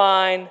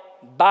 underline,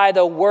 by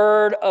the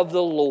word of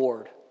the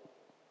Lord.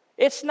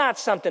 It's not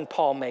something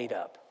Paul made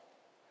up.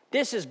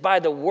 This is by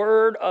the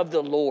word of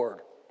the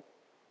Lord.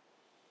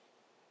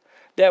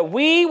 That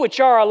we which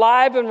are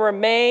alive and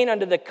remain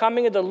unto the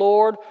coming of the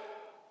Lord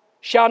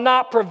shall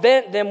not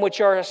prevent them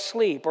which are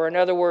asleep. Or in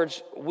other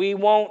words, we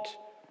won't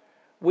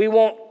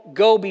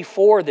go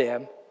before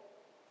them.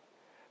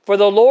 For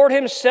the Lord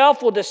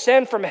himself will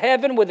descend from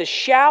heaven with a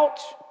shout.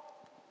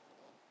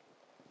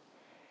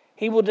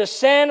 He will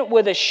descend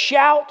with a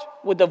shout,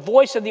 with the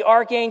voice of the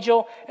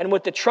archangel, and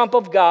with the trump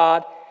of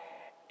God.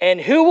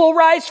 And who will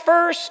rise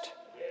first?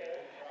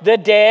 The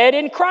dead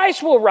in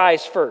Christ will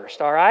rise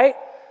first, all right?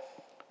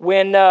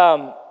 When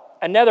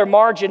another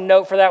margin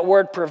note for that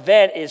word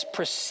prevent is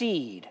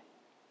precede,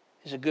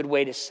 is a good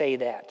way to say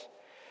that.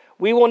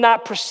 We will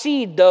not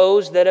precede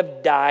those that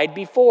have died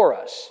before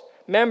us.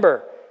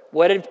 Remember,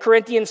 what did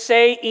Corinthians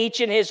say? Each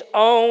in his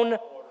own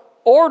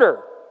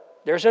order.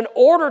 There's an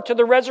order to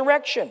the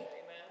resurrection.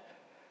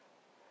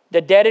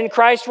 The dead in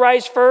Christ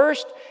rise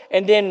first.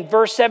 And then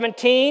verse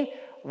 17,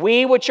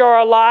 we which are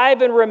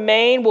alive and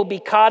remain will be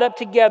caught up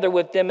together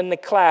with them in the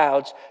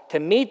clouds to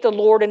meet the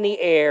Lord in the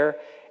air,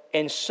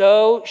 and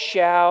so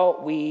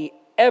shall we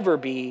ever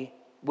be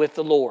with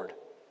the Lord.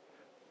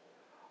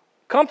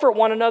 Comfort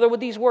one another with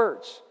these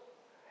words.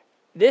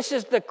 This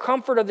is the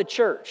comfort of the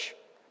church.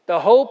 The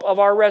hope of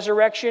our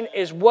resurrection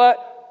is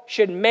what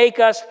should make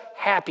us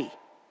happy.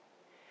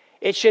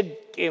 It should,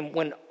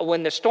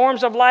 when the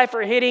storms of life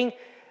are hitting,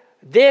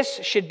 this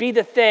should be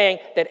the thing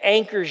that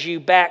anchors you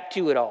back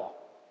to it all.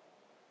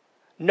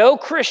 No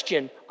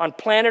Christian on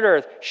planet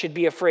Earth should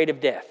be afraid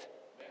of death.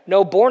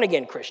 No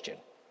born-again Christian.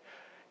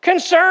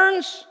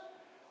 Concerns?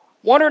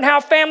 Wondering how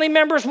family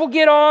members will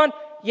get on?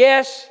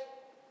 Yes.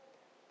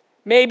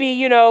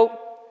 Maybe,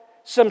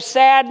 some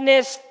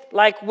sadness,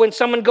 like when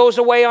someone goes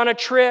away on a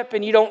trip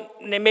and you don't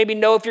maybe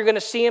know if you're going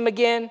to see him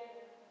again.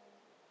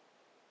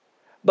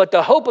 But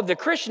the hope of the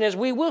Christian is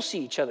we will see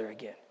each other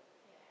again.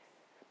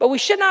 But we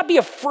should not be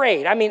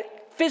afraid.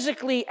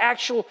 Physically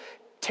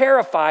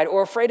terrified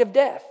or afraid of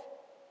death.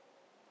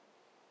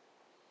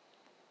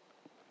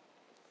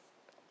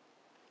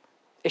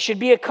 It should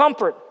be a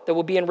comfort that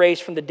we're being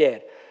raised from the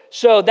dead.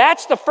 So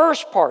that's the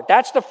first part.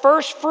 That's the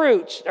first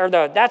fruits,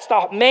 that's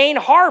the main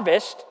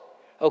harvest.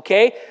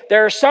 Okay?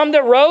 There are some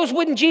that rose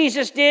when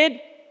Jesus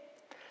did.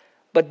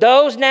 But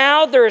those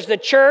now, there's the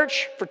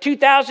church for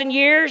 2,000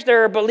 years.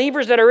 There are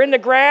believers that are in the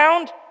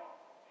ground.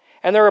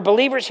 And there are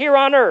believers here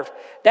on earth.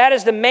 That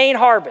is the main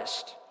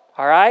harvest.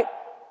 All right?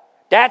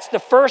 That's the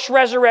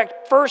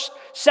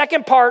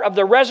second part of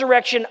the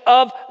resurrection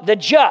of the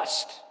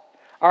just.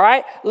 All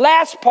right?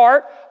 Last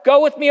part,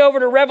 go with me over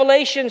to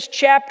Revelations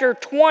chapter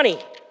 20.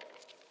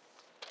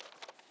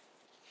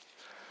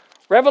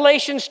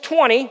 Revelations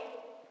 20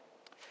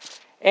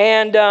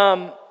 and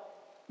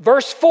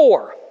verse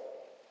 4.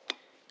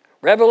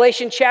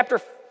 Revelation chapter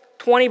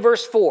 20,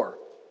 verse 4.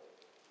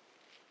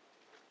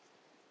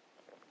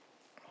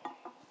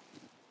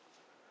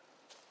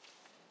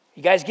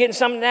 You guys getting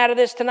something out of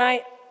this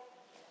tonight?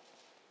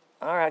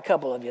 All right, a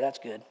couple of you, that's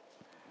good.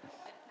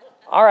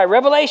 All right,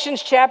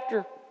 Revelations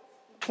chapter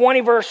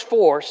 20 verse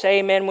 4. Say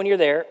amen when you're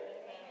there.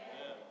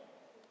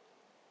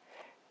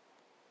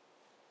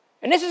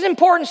 And this is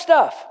important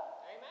stuff.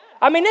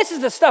 I mean, this is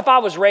the stuff I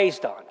was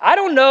raised on.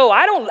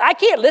 I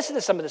can't listen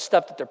to some of the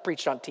stuff that they're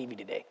preaching on TV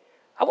today.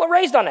 I wasn't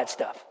raised on that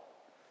stuff.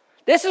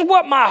 This is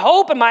what my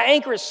hope and my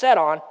anchor is set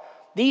on,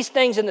 these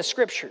things in the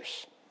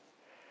scriptures.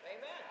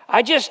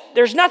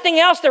 There's nothing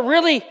else that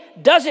really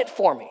does it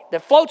for me,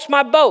 that floats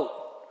my boat.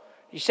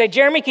 You say,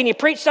 Jeremy, can you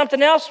preach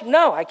something else?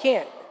 No, I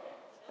can't.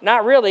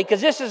 Not really,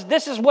 because this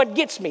is what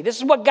gets me. This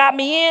is what got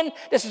me in.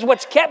 This is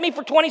what's kept me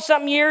for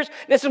 20-something years.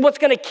 This is what's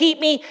going to keep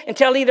me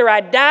until either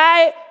I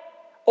die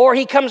or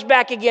he comes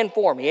back again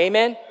for me.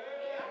 Amen?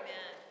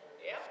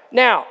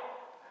 Now,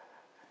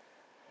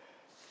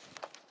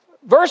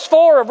 verse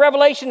 4 of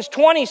Revelations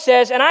 20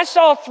 says, and I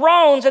saw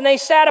thrones, and they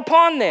sat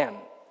upon them,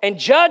 and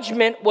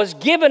judgment was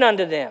given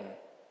unto them.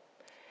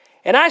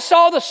 And I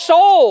saw the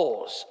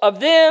souls of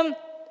them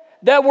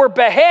that were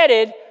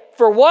beheaded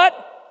for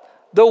what?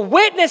 The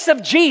witness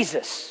of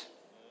Jesus,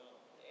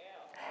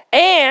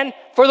 and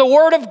for the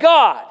word of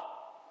God,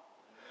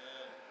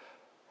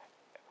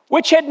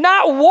 which had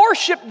not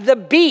worshipped the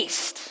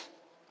beast,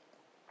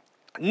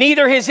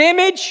 neither his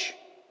image,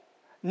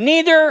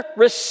 neither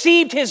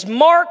received his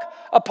mark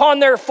upon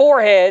their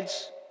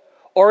foreheads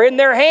or in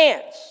their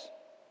hands.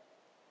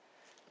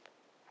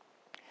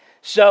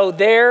 So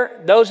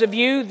those of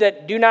you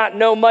that do not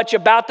know much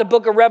about the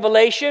book of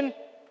Revelation,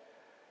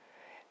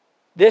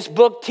 this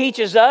book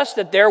teaches us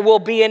that there will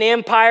be an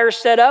empire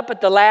set up at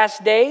the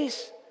last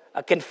days,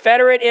 a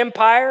confederate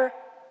empire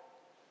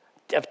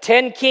of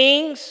 10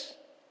 kings.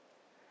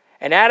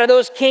 And out of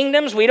those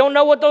kingdoms, we don't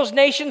know what those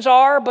nations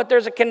are, but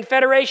there's a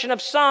confederation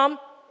of some,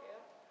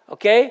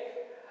 okay?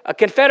 A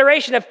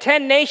confederation of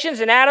 10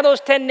 nations, and out of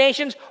those 10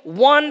 nations,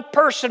 one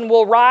person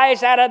will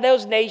rise out of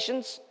those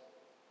nations.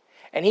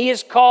 And he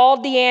is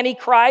called the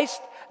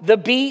Antichrist, the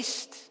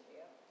beast,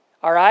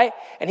 all right?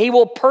 And he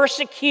will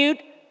persecute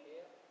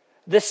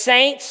the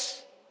saints.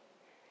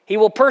 He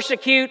will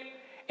persecute,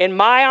 in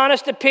my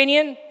honest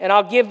opinion, and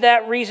I'll give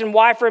that reason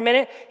why for a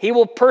minute, he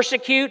will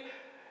persecute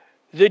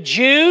the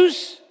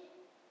Jews,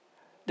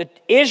 the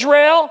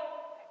Israel,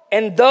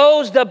 and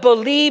those that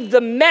believe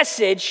the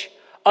message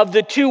of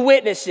the two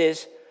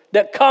witnesses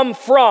that come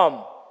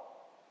from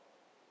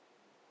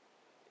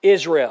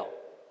Israel,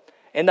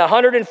 and the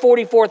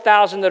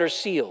 144,000 that are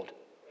sealed.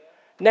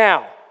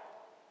 Now,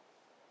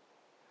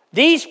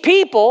 these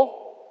people,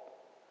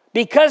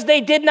 because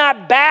they did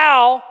not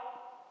bow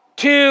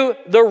to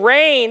the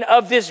reign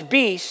of this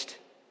beast,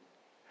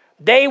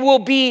 they will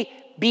be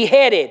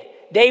beheaded.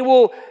 They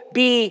will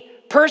be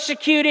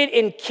persecuted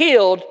and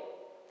killed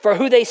for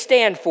who they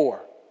stand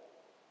for.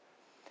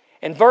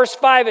 In verse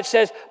 5 it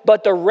says,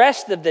 but the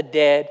rest of the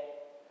dead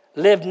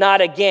lived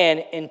not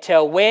again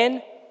until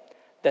when?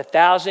 The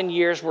 1,000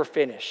 years were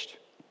finished.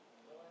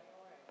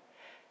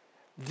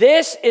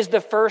 This is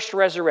the first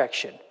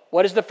resurrection.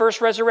 What is the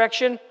first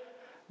resurrection?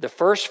 The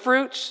first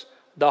fruits,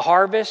 the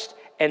harvest,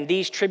 and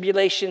these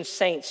tribulation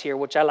saints here,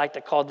 which I like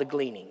to call the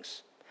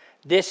gleanings.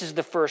 This is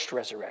the first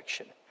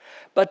resurrection.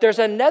 But there's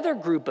another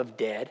group of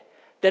dead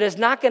that is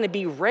not going to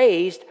be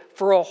raised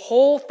for a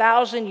whole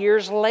 1,000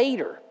 years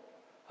later.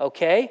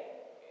 Okay?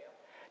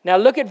 Now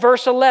look at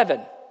verse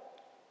 11.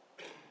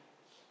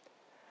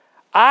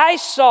 I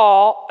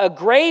saw a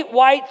great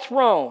white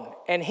throne,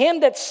 and him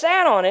that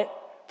sat on it,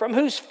 from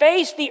whose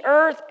face the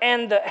earth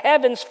and the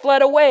heavens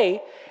fled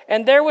away,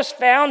 and there was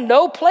found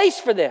no place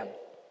for them.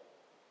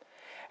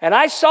 And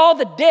I saw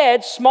the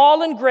dead,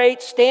 small and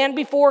great, stand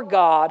before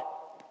God,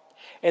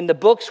 and the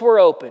books were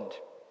opened.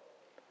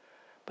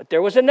 But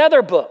there was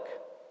another book,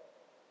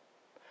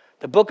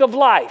 the book of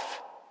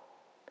life.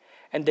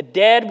 And the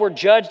dead were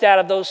judged out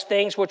of those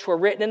things which were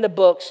written in the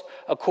books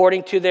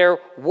according to their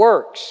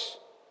works.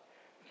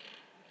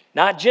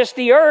 Not just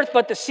the earth,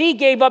 but the sea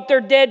gave up their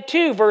dead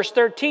too, verse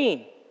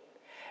 13.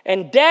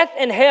 And death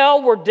and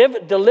hell were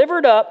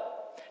delivered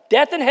up.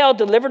 Death and hell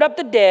delivered up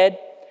the dead,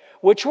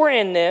 which were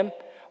in them.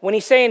 When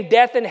he's saying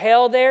death and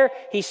hell there,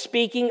 he's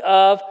speaking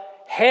of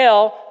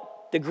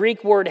hell, the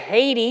Greek word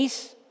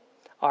Hades,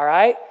 all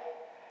right?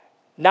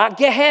 Not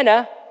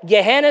Gehenna.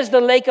 Gehenna is the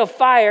lake of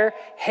fire.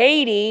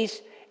 Hades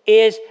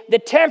is the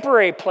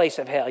temporary place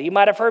of hell. You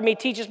might have heard me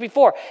teach this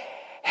before.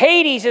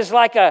 Hades is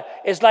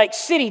like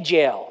city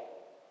jail.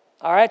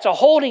 All right, it's a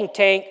holding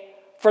tank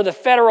for the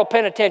federal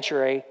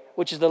penitentiary,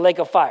 which is the lake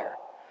of fire.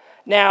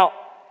 Now,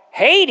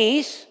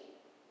 Hades,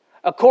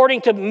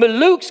 according to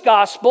Luke's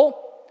gospel,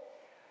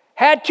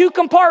 had two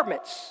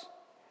compartments.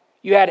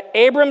 You had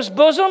Abram's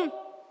bosom,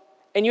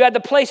 and you had the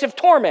place of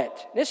torment.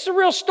 This is a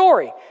real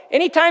story.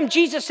 Anytime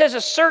Jesus says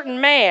a certain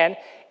man,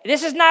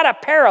 this is not a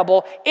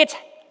parable, it's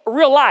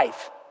real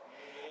life.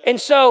 And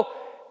so,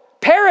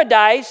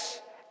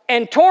 paradise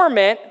and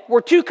torment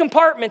were two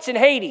compartments in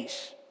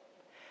Hades.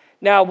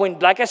 Now, when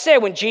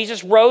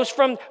Jesus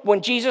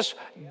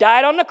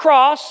died on the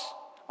cross,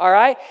 all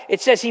right,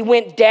 it says he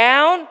went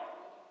down,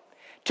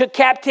 took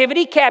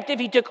captivity captive.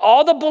 He took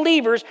all the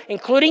believers,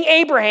 including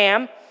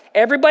Abraham,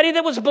 everybody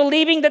that was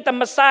believing that the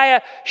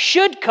Messiah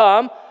should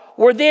come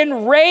were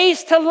then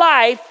raised to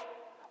life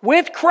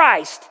with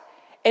Christ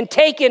and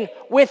taken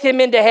with him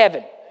into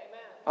heaven.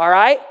 All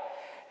right?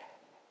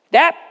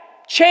 That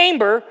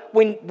chamber,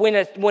 when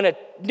a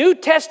New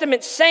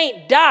Testament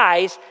saint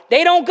dies,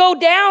 they don't go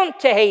down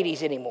to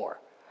Hades anymore.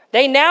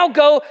 They now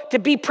go to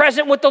be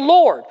present with the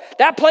Lord.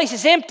 That place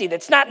is empty.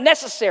 That's not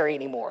necessary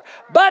anymore.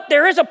 But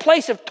there is a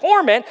place of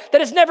torment that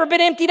has never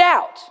been emptied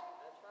out.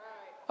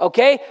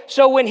 Okay?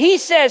 So when he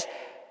says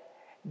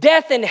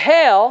death and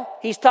hell,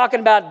 he's talking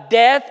about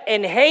death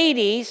and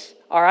Hades,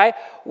 all right,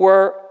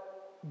 were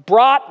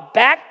brought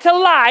back to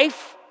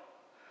life.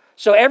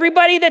 So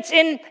everybody that's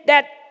in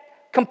that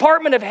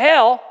compartment of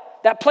hell,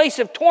 that place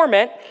of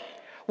torment,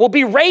 will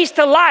be raised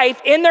to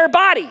life in their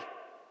body.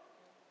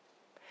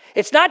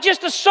 It's not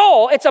just a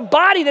soul, it's a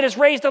body that is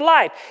raised to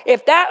life.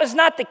 If that was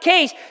not the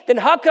case, then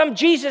how come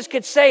Jesus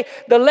could say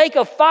the lake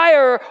of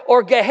fire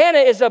or Gehenna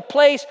is a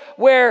place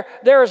where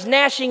there is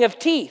gnashing of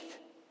teeth?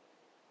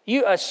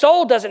 A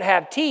soul doesn't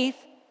have teeth,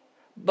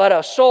 but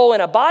a soul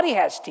in a body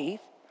has teeth.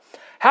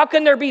 How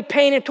can there be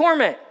pain and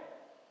torment?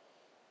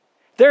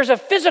 There's a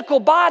physical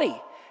body.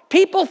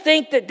 People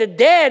think that the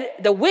dead,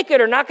 the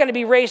wicked, are not going to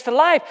be raised to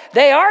life.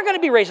 They are going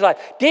to be raised to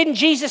life. Didn't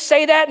Jesus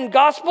say that in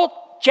Gospel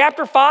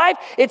chapter 5?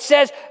 It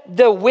says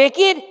the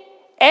wicked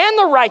and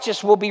the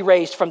righteous will be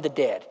raised from the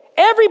dead.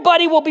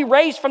 Everybody will be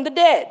raised from the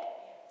dead.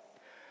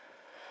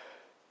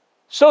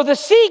 So the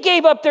sea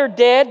gave up their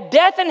dead.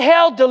 Death and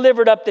hell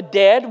delivered up the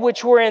dead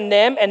which were in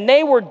them, and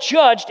they were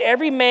judged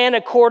every man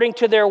according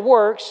to their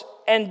works.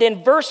 And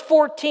then verse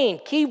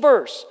 14, key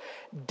verse.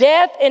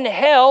 Death and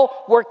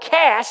hell were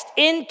cast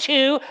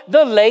into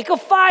the lake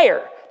of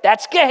fire.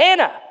 That's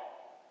Gehenna.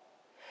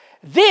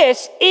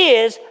 This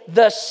is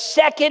the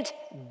second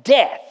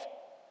death.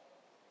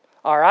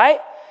 All right?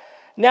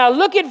 Now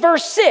look at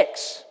verse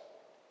 6.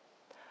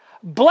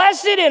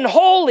 Blessed and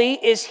holy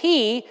is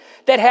he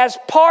that has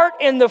part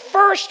in the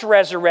first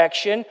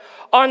resurrection.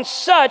 On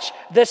such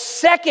the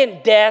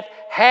second death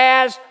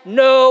has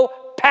no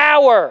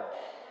power.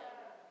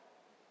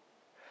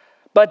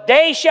 But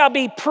they shall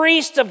be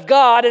priests of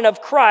God and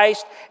of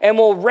Christ and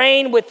will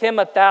reign with him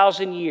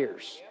 1,000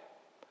 years.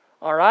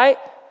 All right?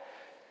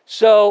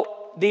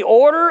 So the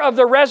order of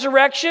the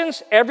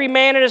resurrections, every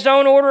man in his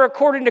own order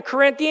according to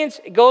Corinthians,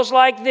 it goes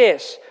like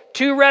this.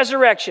 2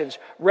 resurrections.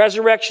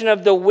 Resurrection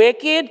of the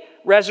wicked,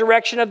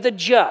 resurrection of the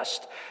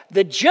just.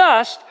 The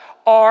just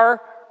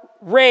are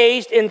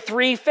raised in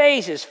 3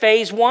 phases.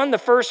 Phase 1, the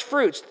first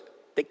fruits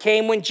that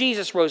came when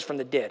Jesus rose from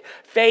the dead.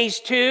 Phase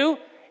 2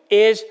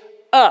 is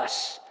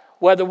us.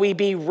 Whether we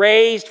be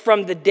raised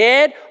from the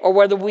dead or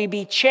whether we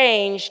be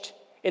changed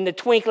in the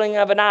twinkling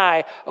of an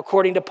eye,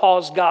 according to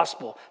Paul's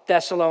gospel,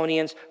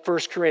 Thessalonians, 1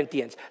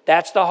 Corinthians.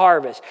 That's the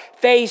harvest.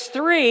 Phase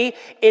 3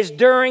 is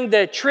during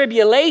the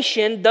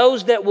tribulation,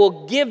 those that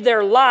will give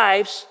their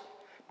lives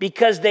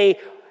because they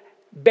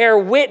bear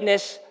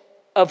witness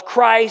of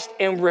Christ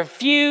and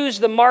refuse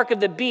the mark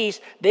of the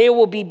beast. They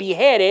will be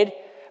beheaded,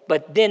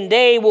 but then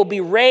they will be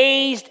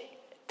raised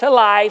to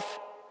life.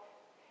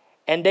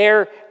 And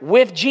they're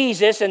with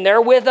Jesus and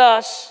they're with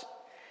us.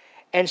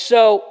 And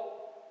so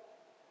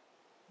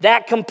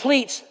that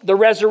completes the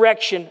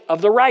resurrection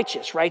of the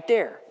righteous right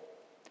there.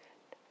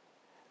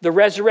 The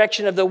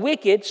resurrection of the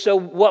wicked. So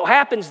what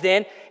happens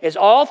then is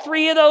all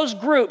 3 of those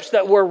groups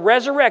that were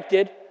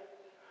resurrected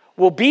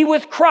will be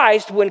with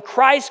Christ when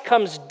Christ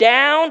comes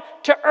down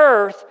to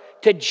earth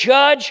to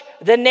judge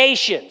the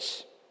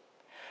nations.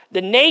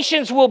 The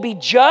nations will be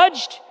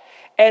judged,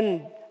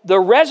 and the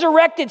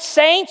resurrected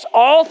saints,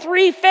 all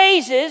 3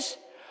 phases,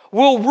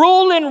 will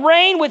rule and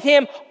reign with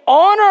him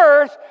on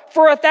earth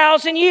for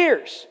 1,000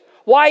 years.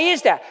 Why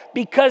is that?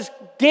 Because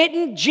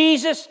didn't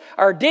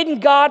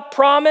God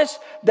promise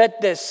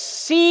that the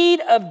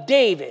seed of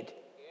David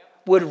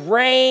would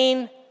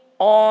reign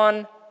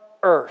on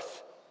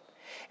earth?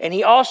 And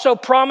he also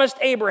promised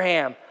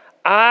Abraham,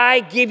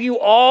 I give you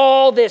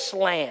all this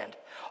land.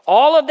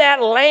 All of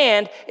that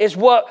land is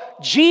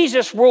what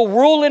Jesus will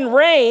rule and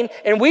reign,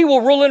 and we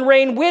will rule and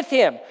reign with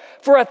him.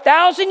 For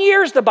 1,000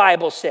 years, the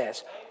Bible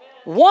says.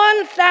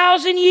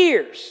 1,000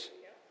 years.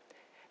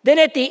 Then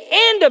at the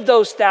end of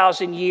those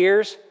 1,000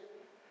 years,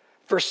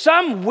 for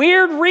some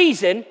weird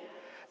reason,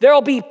 there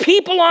will be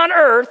people on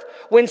earth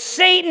when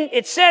Satan,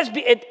 it says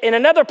in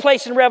another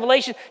place in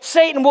Revelation,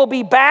 Satan will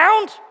be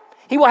bound.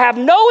 He will have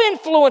no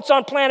influence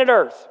on planet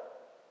earth.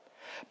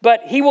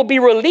 But he will be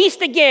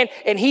released again,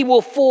 and he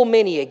will fool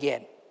many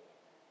again.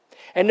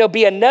 And there'll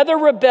be another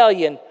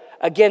rebellion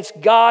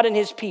against God and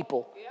his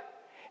people.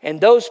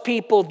 And those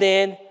people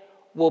then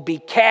will be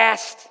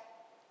cast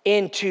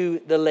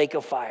into the lake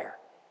of fire.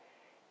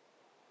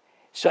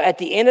 So at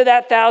the end of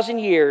that 1,000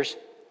 years,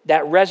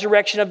 that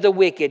resurrection of the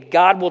wicked,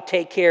 God will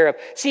take care of.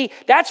 See,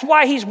 that's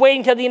why he's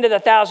waiting till the end of the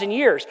 1,000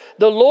 years.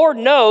 The Lord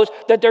knows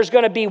that there's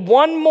going to be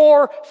one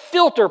more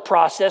filter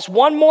process,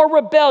 one more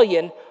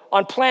rebellion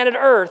on planet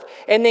Earth.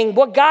 And then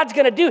what God's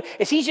going to do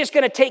is he's just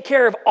going to take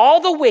care of all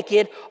the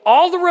wicked,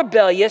 all the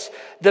rebellious,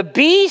 the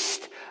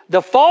beast,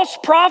 the false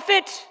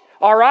prophet,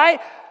 all right?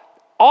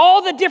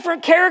 all the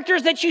different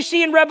characters that you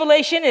see in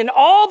Revelation and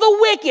all the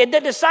wicked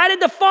that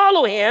decided to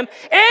follow him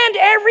and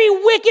every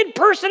wicked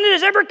person that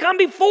has ever come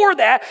before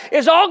that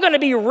is all going to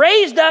be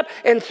raised up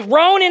and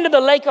thrown into the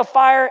lake of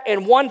fire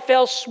in one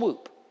fell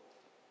swoop.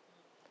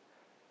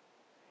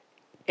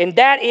 And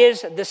that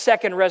is the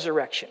second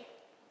resurrection.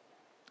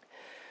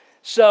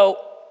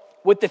 So,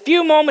 with the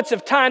few moments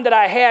of time that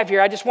I have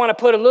here, I just want to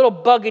put a little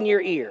bug in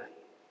your ear.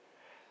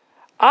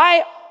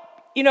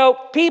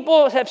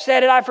 People have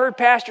said it. I've heard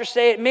pastors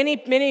say it.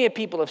 Many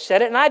people have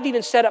said it, and I've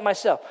even said it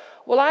myself.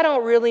 Well, I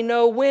don't really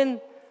know when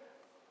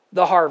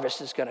the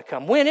harvest is going to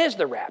come. When is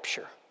the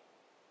rapture?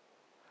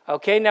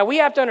 Okay, now we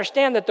have to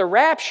understand that the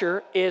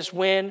rapture is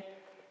when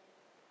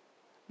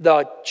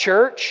the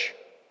church,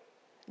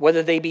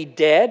 whether they be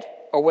dead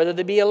or whether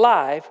they be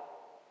alive,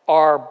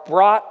 are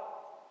brought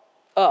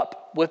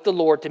up with the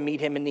Lord to meet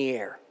him in the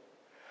air.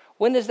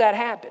 When does that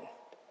happen?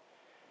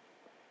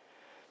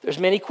 There's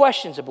many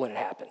questions of when it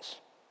happens.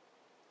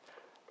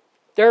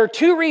 There are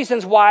two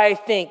reasons why I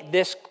think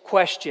this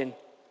question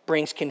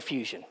brings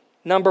confusion.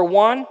 Number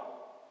one,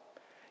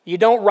 you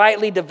don't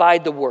rightly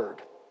divide the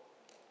word.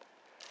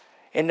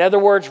 In other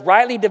words,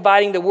 rightly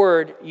dividing the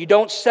word, you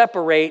don't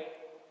separate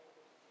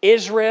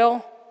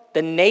Israel,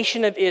 the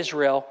nation of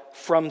Israel,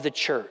 from the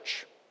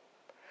church.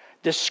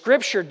 The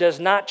scripture does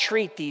not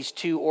treat these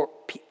two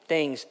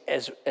things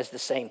as the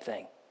same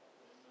thing.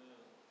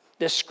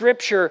 The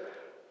scripture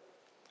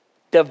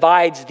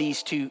divides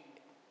these two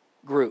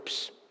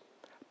groups.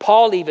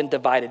 Paul even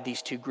divided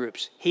these two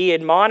groups. He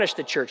admonished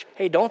the church,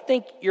 hey, don't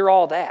think you're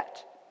all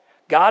that.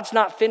 God's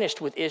not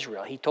finished with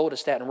Israel. He told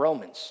us that in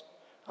Romans,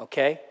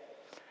 okay?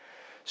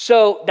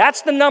 So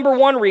that's the number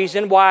one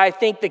reason why I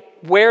think that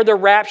where the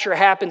rapture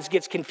happens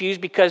gets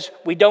confused, because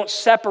we don't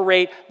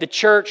separate the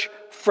church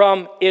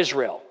from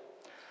Israel.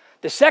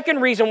 The second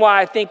reason why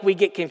I think we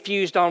get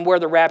confused on where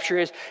the rapture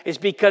is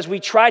because we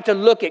try to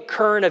look at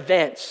current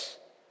events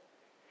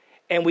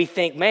and we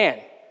think, man,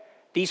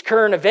 these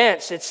current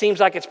events, it seems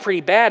like it's pretty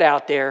bad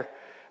out there.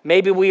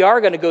 Maybe we are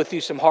going to go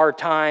through some hard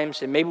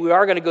times, and maybe we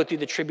are going to go through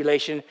the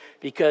tribulation,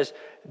 because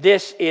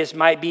this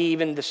might be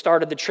even the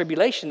start of the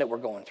tribulation that we're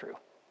going through.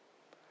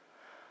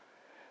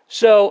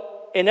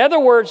 So, in other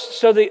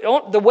words,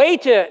 the way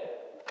to,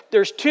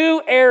 there's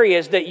two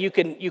areas that you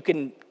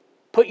can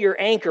put your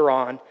anchor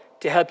on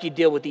to help you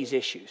deal with these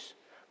issues.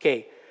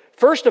 Okay,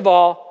 first of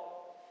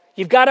all,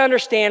 you've got to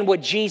understand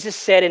what Jesus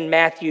said in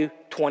Matthew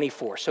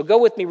 24. So go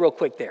with me real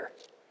quick there.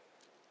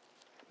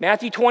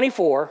 Matthew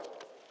 24.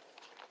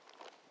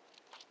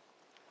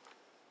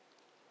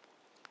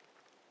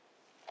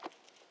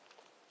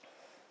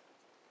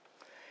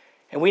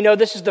 And we know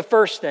this is the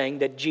first thing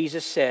that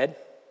Jesus said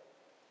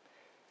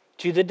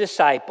to the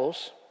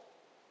disciples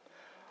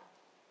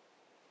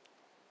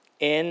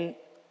in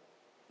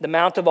the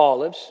Mount of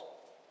Olives.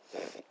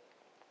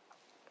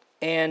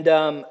 And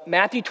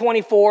Matthew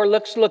 24,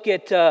 let's look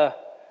at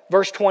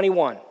verse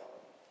 21.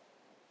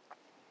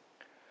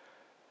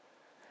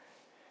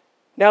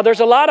 Now,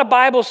 there's a lot of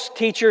Bible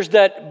teachers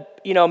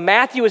that,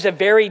 Matthew is a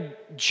very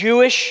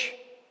Jewish,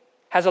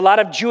 has a lot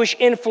of Jewish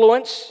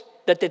influence,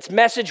 that its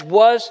message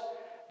was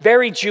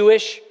very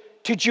Jewish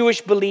to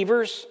Jewish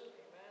believers.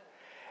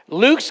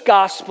 Luke's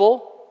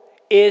gospel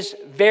is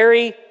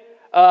very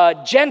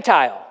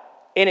Gentile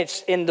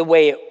in the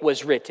way it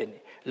was written.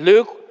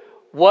 Luke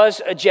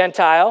was a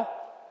Gentile.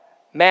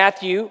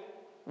 Matthew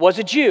was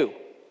a Jew.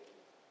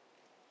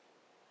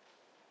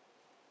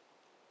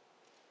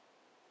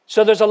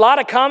 So there's a lot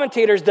of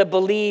commentators that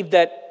believe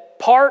that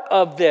part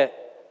of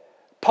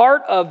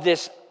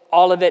this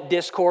Olivet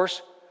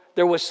discourse,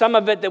 there was some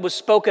of it that was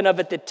spoken of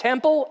at the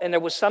temple, and there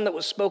was some that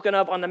was spoken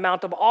of on the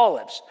Mount of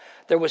Olives.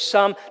 There was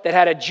some that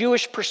had a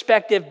Jewish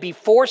perspective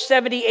before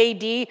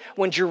 70 AD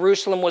when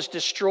Jerusalem was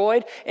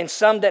destroyed, and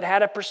some that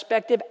had a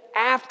perspective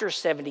after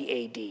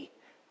 70 AD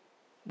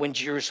when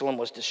Jerusalem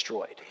was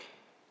destroyed.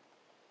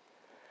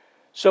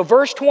 So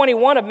verse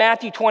 21 of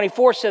Matthew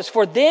 24 says,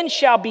 "For then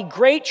shall be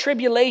great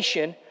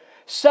tribulation,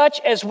 such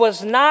as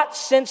was not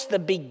since the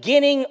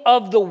beginning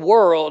of the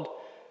world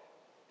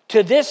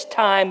to this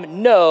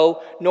time,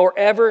 no, nor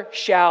ever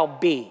shall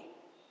be."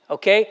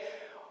 Okay?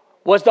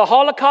 Was the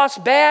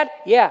Holocaust bad?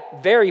 Yeah,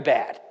 very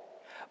bad.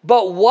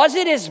 But was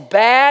it as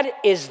bad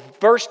as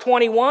verse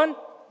 21?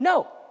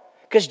 No.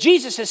 Because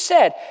Jesus has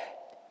said,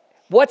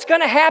 what's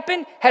going to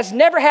happen has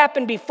never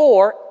happened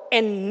before,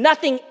 and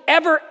nothing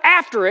ever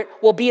after it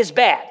will be as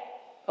bad.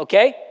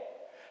 Okay?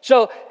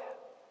 So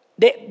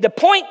the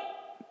point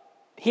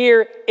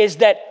here is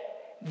that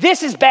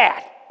this is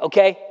bad.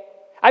 Okay?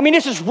 I mean,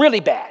 this is really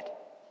bad.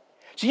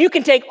 So you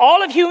can take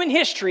all of human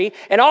history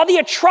and all the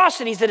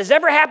atrocities that has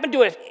ever happened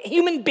to a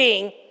human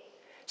being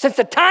since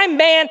the time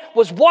man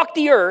was walked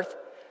the earth.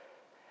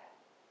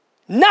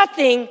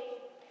 Nothing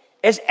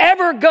is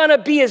ever going to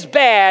be as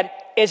bad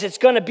as it's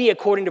going to be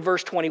according to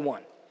verse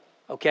 21.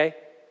 Okay?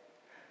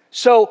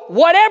 So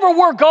whatever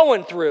we're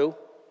going through,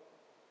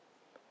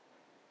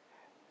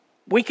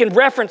 we can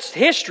reference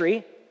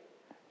history.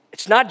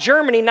 It's not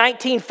Germany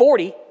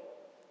 1940.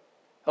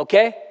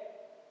 Okay?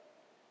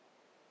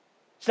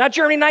 It's not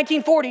Germany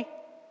 1940.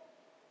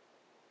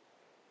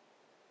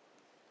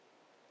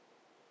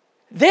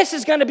 This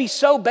is going to be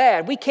so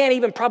bad, we can't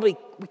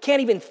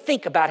even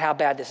think about how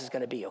bad this is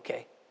going to be,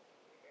 okay?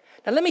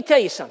 Now let me tell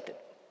you something.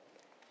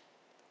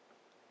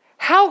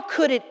 How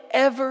could it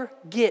ever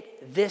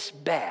get this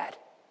bad?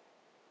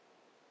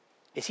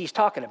 Is he's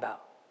talking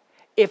about.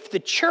 If the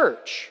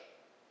church,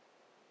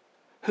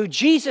 who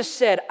Jesus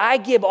said, I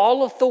give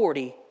all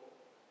authority,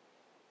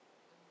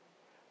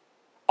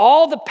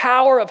 all the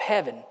power of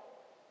heaven,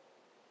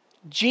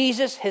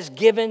 Jesus has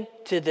given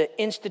to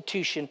the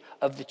institution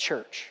of the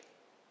church.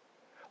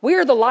 We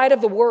are the light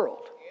of the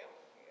world.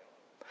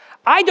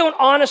 I don't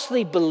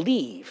honestly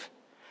believe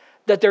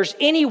that there's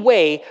any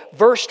way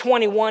verse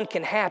 21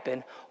 can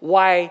happen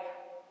why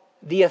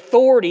the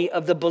authority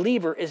of the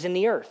believer is in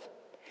the earth.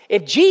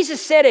 If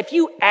Jesus said, if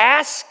you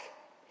ask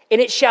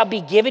and it shall be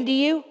given to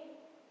you,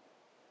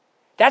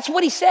 that's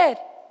what he said.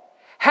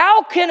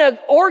 How can an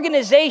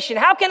organization,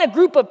 how can a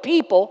group of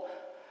people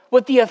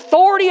with the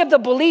authority of the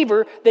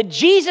believer that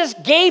Jesus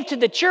gave to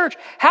the church,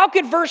 how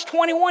could verse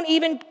 21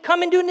 even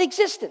come into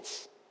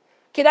existence?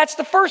 Okay, that's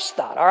the first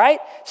thought, all right?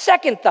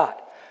 Second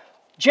thought,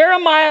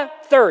 Jeremiah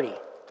 30.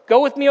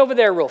 Go with me over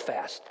there real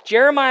fast.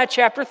 Jeremiah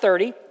chapter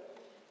 30.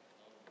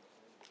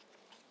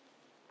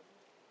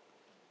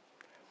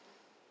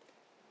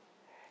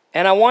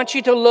 And I want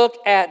you to look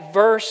at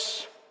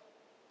verse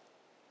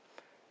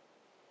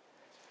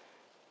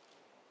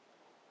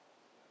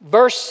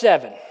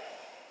 7.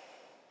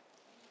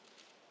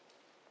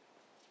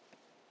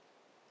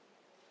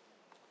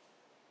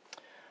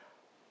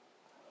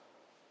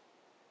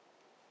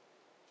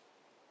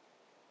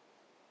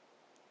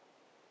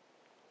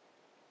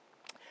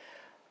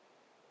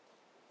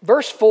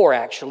 Verse 4,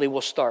 actually,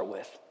 we'll start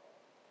with.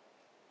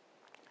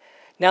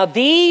 Now,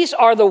 these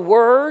are the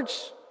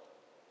words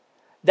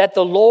that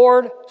the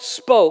Lord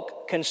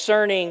spoke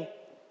concerning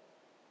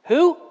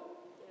who?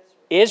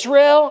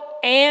 Israel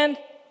and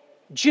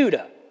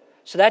Judah.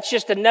 So that's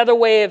just another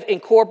way of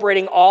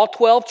incorporating all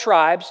 12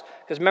 tribes.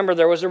 Because remember,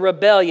 there was a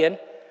rebellion.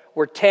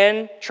 Were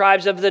 10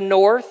 tribes of the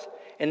north,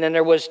 and then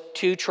there was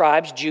 2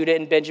 tribes, Judah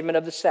and Benjamin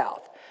of the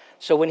south.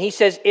 So when he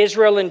says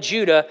Israel and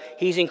Judah,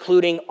 he's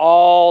including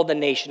all the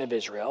nation of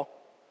Israel.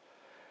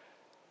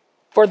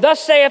 For thus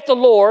saith the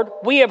Lord,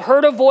 we have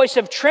heard a voice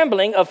of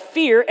trembling, of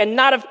fear, and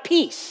not of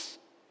peace.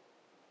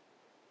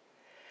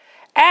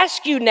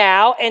 Ask you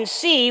now and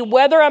see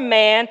whether a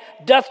man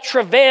doth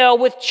travail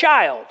with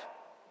child.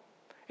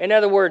 In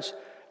other words,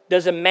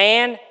 does a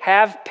man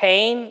have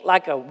pain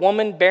like a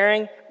woman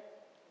bearing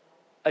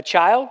a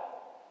child?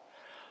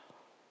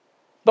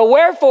 But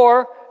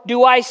wherefore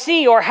do I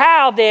see, or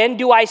how then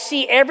do I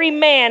see every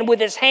man with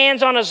his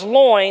hands on his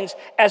loins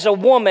as a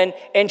woman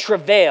in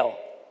travail?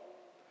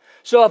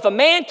 So if a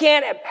man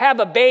can't have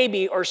a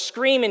baby or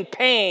scream in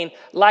pain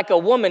like a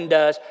woman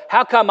does,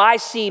 how come I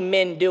see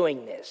men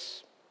doing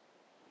this?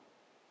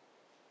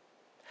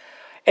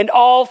 And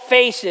all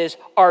faces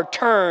are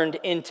turned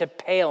into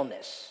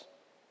paleness.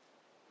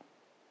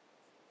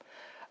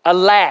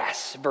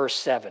 Alas, verse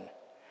 7,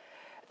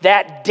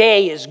 that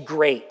day is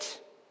great.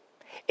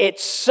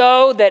 It's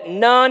so that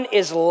none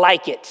is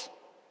like it.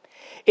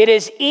 It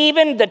is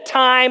even the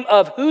time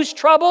of whose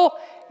trouble?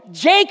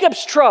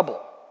 Jacob's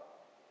trouble.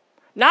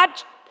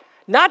 Not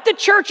the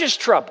church's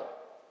trouble.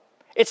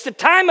 It's the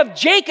time of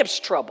Jacob's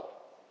trouble.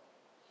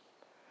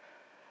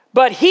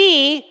 But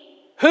he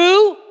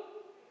who?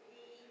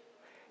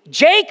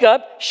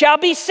 Jacob shall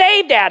be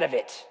saved out of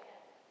it.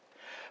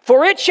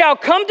 For it shall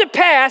come to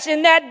pass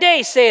in that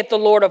day, saith the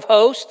Lord of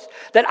hosts,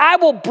 that I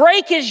will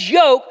break his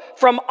yoke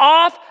from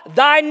off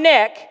thy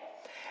neck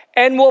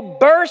and will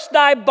burst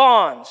thy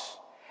bonds,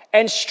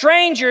 and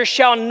strangers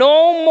shall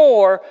no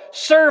more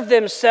serve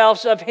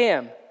themselves of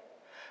him.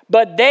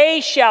 But they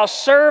shall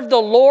serve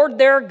the Lord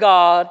their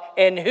God,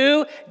 and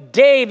who?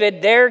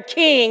 David their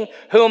king,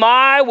 whom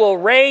I will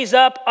raise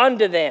up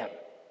unto them.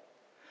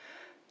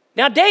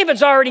 Now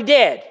David's already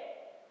dead.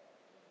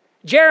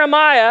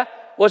 Jeremiah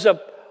was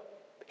a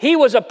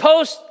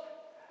post-exile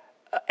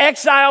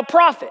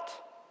prophet.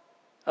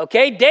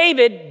 Okay,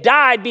 David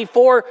died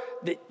before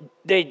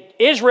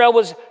Israel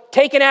was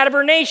taken out of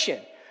her nation.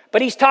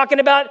 But he's talking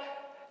about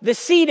the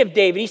seed of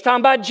David. He's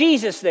talking about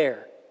Jesus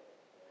there.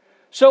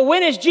 So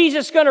when is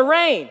Jesus going to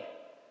reign?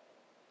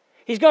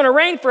 He's going to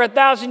reign for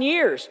 1,000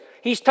 years.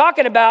 He's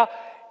talking about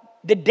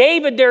the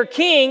David, their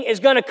king,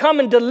 is going to come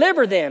and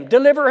deliver them.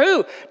 Deliver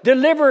who?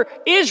 Deliver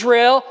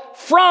Israel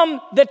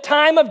from the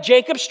time of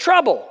Jacob's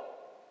trouble.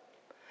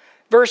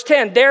 Verse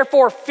 10,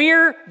 therefore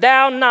fear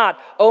thou not,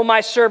 O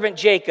my servant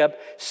Jacob,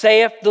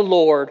 saith the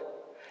Lord.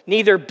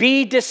 Neither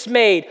be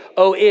dismayed,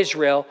 O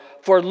Israel,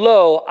 for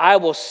lo, I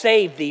will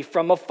save thee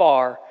from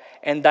afar,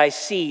 and thy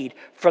seed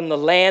from the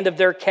land of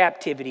their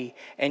captivity.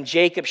 And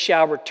Jacob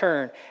shall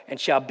return and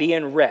shall be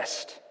in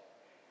rest.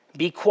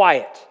 Be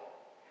quiet,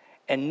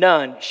 and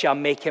none shall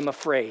make him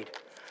afraid.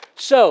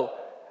 So,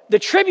 the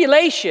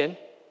tribulation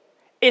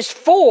is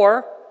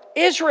for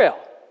Israel.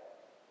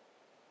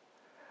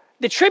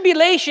 The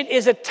tribulation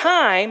is a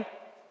time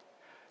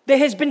that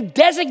has been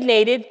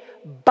designated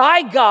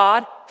by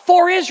God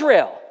for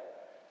Israel.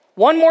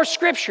 One more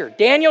scripture,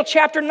 Daniel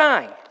chapter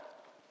 9.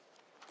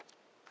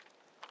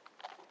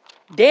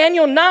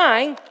 Daniel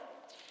 9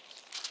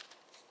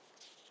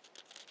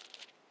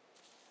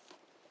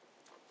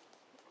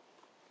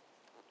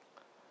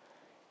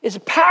 is a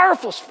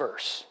powerful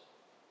verse.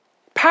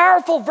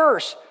 Powerful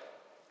verse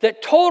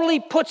that totally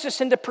puts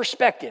us into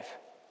perspective.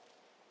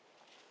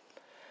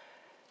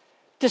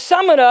 To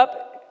sum it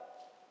up,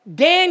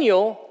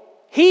 Daniel,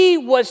 he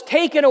was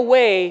taken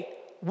away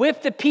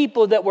with the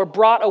people that were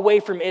brought away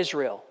from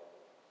Israel.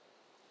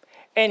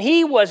 And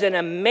he was an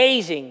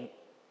amazing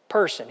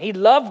person. He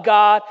loved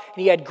God,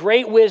 and he had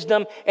great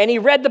wisdom, and he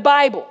read the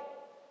Bible.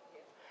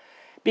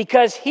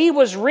 Because he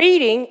was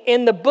reading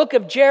in the book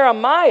of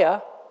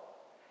Jeremiah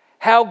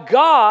how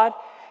God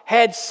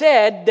had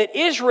said that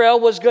Israel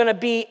was going to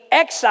be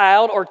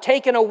exiled or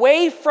taken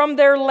away from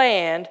their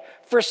land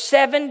for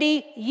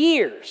 70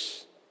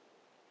 years.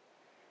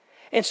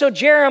 And so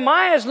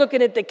Jeremiah is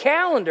looking at the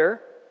calendar,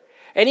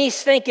 and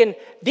he's thinking,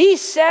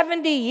 these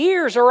 70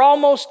 years are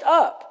almost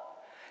up.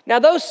 Now,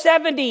 those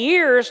 70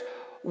 years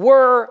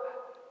were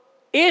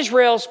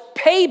Israel's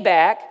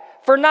payback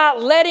for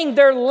not letting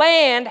their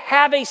land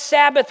have a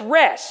Sabbath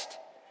rest.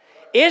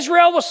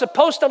 Israel was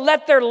supposed to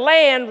let their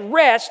land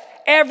rest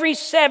every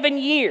 7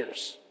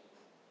 years.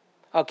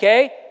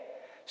 Okay?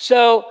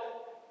 So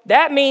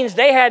that means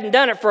they hadn't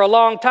done it for a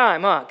long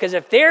time, huh? Because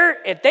if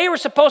they were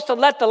supposed to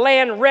let the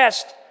land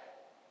rest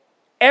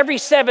every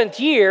 7th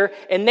year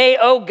and they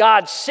owe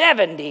God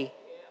 70,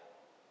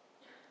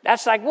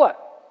 that's like what?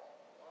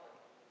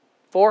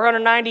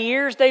 490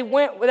 years they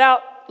went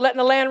without letting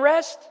the land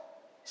rest?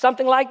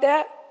 Something like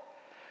that?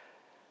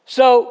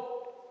 So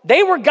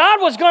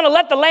God was going to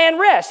let the land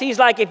rest. He's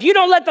like, if you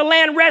don't let the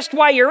land rest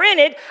while you're in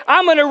it,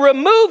 I'm going to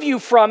remove you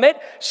from it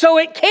so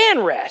it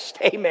can rest.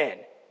 Amen.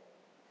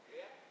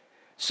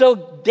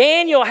 So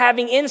Daniel,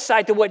 having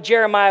insight to what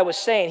Jeremiah was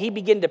saying, he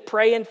began to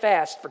pray and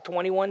fast for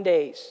 21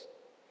 days.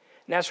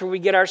 And that's where we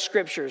get our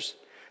scriptures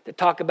that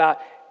talk about,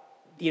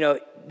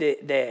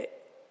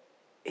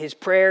 his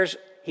prayers.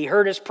 He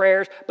heard his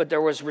prayers, but there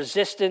was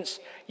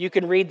resistance. You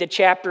can read the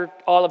chapter,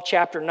 all of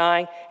chapter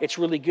 9. It's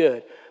really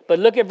good. But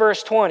look at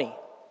verse 20.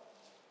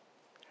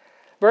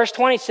 Verse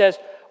 20 says,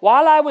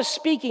 while I was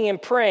speaking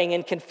and praying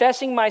and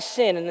confessing my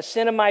sin and the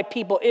sin of my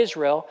people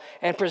Israel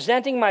and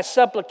presenting my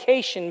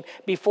supplication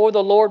before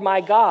the Lord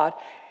my God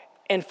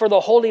and for the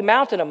holy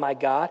mountain of my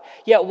God,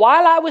 yet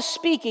while I was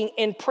speaking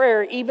in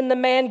prayer, even the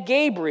man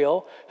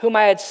Gabriel, whom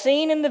I had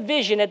seen in the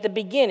vision at the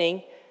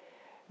beginning,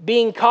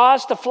 being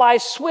caused to fly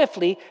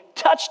swiftly,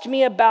 touched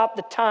me about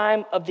the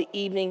time of the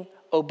evening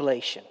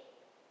oblation.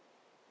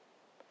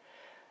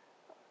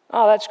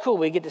 Oh, that's cool.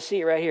 We get to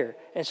see it right here.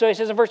 And so he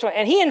says in verse 20,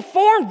 and he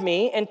informed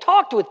me and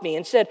talked with me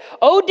and said,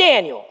 O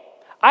Daniel,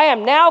 I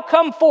am now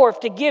come forth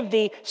to give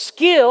thee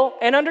skill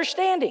and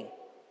understanding.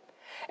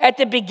 At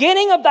the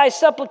beginning of thy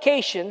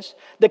supplications,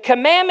 the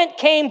commandment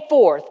came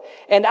forth,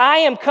 and I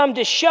am come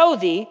to show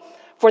thee,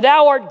 for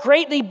thou art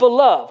greatly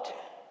beloved.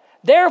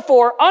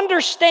 Therefore,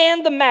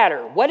 understand the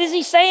matter. What is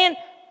he saying?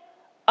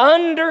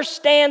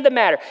 Understand the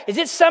matter. Is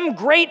it some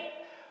great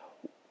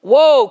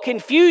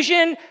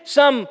confusion,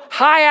 some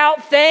high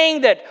out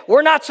thing that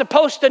we're not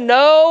supposed to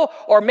know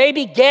or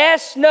maybe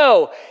guess?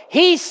 No.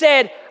 He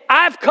said,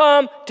 I've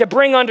come to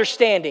bring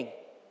understanding.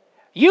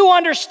 You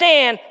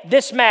understand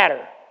this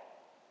matter.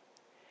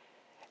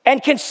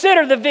 And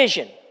consider the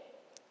vision.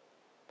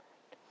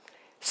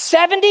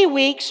 70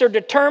 weeks are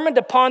determined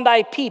upon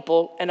thy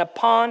people and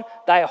upon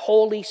thy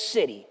holy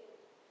city.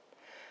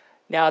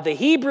 Now the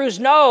Hebrews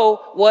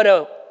know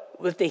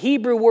with the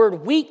Hebrew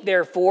word week,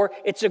 therefore,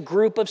 it's a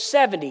group of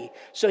 70.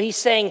 So he's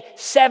saying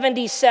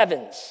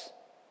 77s.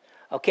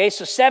 Okay,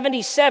 so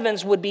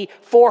 77s would be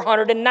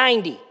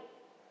 490.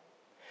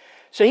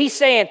 So he's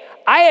saying,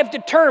 I have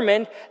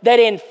determined that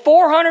in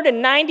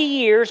 490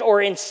 years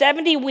or in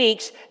 70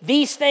 weeks,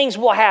 these things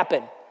will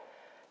happen.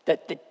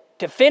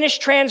 To finish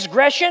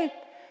transgression,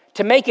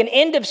 to make an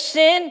end of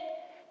sin,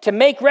 to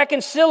make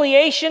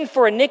reconciliation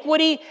for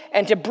iniquity,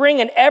 and to bring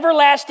an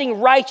everlasting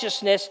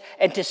righteousness,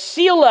 and to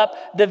seal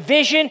up the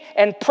vision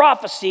and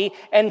prophecy,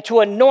 and to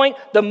anoint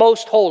the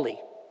most holy.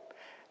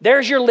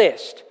 There's your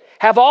list.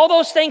 Have all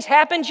those things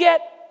happened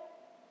yet?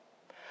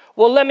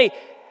 Well,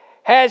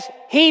 has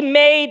he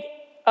made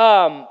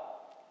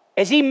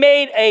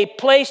a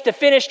place to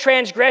finish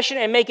transgression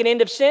and make an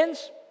end of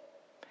sins?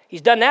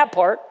 He's done that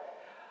part.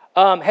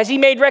 Has he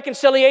made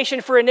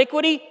reconciliation for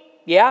iniquity?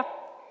 Yeah.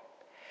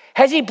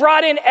 Has he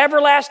brought in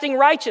everlasting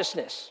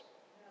righteousness?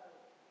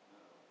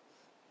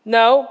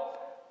 No.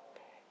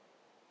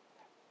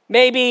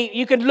 Maybe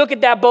you could look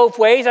at that both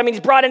ways. I mean,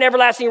 he's brought in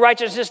everlasting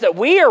righteousness that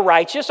we are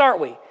righteous, aren't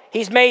we?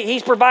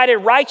 He's provided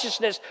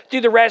righteousness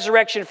through the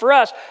resurrection for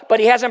us, but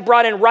he hasn't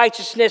brought in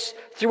righteousness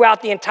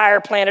throughout the entire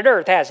planet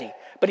Earth, has he?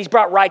 But he's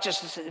brought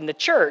righteousness in the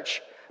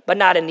church, but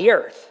not in the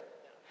earth.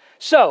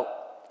 So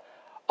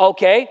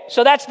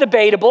that's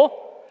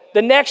debatable.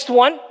 The next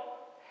one,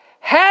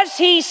 has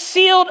he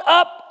sealed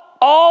up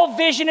all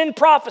vision and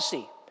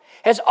prophecy?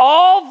 Has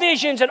all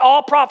visions and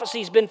all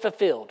prophecies been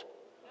fulfilled?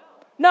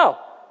 No.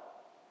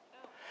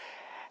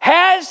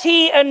 Has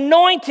he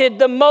anointed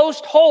the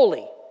most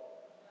holy?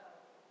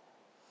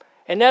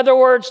 In other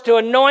words, to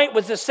anoint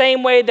was the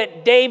same way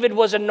that David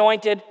was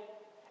anointed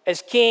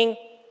as king.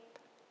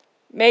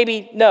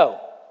 Maybe no.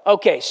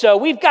 Okay, so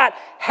we've got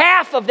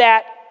half of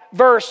that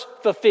verse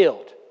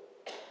fulfilled.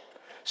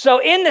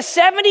 So in the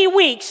 70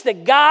 weeks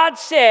that God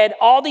said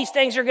all these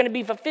things are going to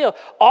be fulfilled,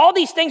 all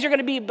these things are going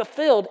to be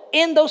fulfilled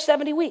in those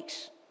 70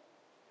 weeks.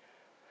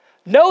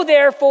 Know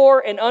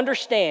therefore and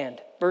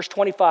understand, verse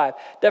 25,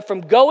 that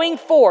from going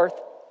forth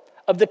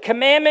of the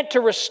commandment to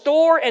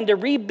restore and to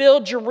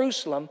rebuild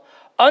Jerusalem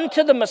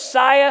unto the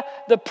Messiah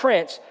the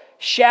Prince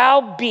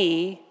shall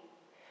be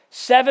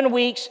 7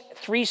 weeks,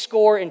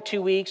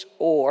 62 weeks,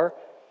 or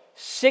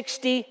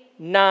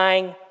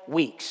 69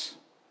 weeks.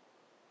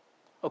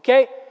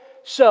 Okay?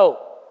 So,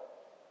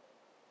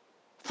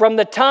 from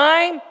the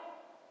time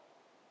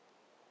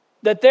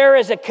that there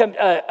is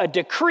a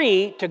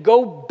decree to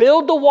go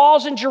build the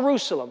walls in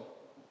Jerusalem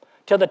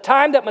till the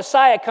time that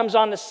Messiah comes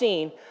on the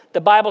scene,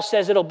 the Bible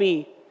says it'll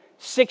be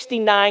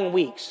 69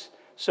 weeks.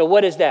 So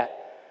what is that?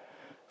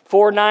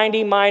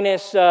 490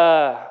 minus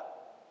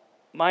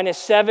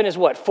 7 is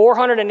what?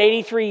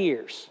 483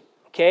 years.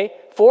 Okay?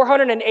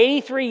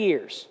 483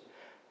 years.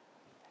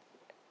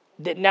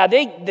 Now,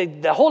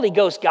 the Holy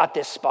Ghost got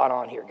this spot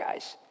on here,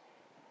 guys.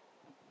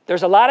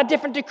 There's a lot of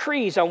different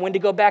decrees on when to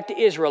go back to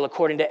Israel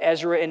according to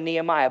Ezra and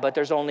Nehemiah, but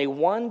there's only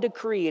one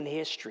decree in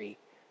history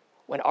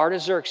when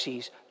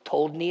Artaxerxes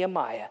told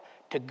Nehemiah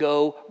to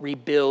go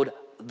rebuild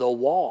the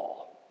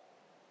wall.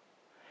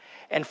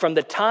 And from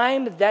the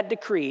time of that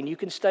decree, and you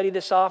can study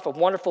this off, a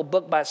wonderful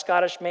book by a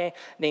Scottish man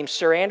named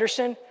Sir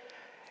Anderson,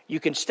 you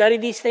can study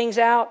these things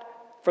out.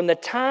 From the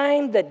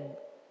time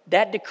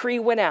that decree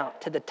went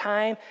out to the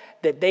time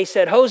that they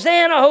said,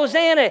 Hosanna,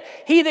 Hosanna,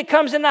 he that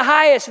comes in the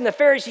highest. And the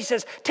Pharisee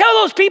says, tell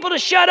those people to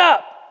shut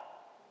up.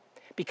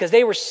 Because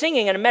they were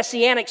singing a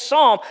messianic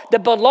psalm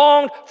that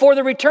belonged for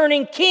the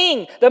returning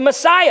king, the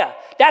Messiah.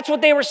 That's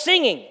what they were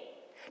singing.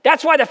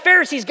 That's why the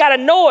Pharisees got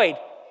annoyed.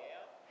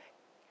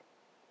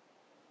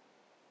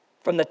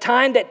 From the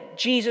time that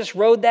Jesus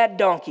rode that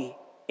donkey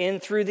in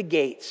through the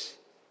gates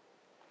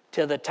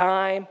till the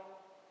time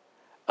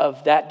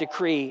of that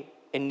decree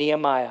in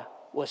Nehemiah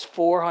was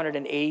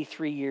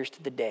 483 years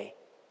to the day.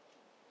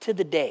 To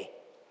the day.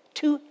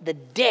 To the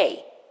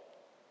day.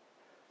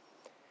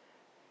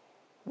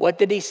 What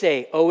did he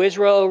say? O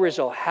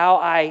Israel, how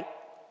I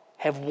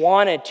have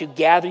wanted to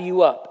gather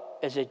you up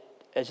as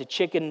a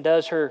chicken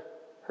does her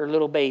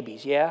little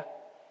babies, yeah?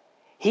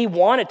 He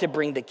wanted to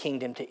bring the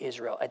kingdom to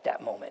Israel at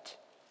that moment.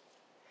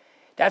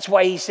 That's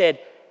why he said,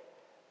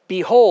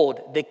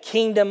 behold, the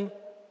kingdom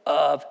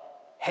of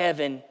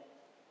heaven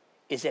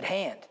is at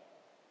hand.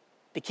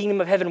 The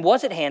kingdom of heaven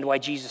was at hand while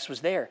Jesus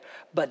was there.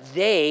 But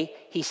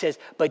he says,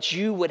 but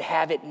you would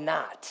have it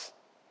not.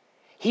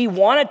 He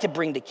wanted to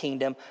bring the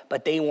kingdom,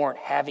 but they weren't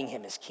having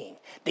him as king.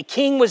 The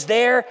king was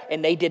there,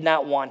 and they did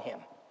not want him.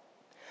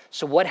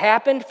 So what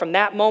happened from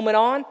that moment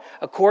on?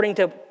 According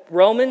to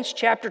Romans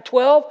chapter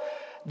 12,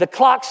 the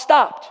clock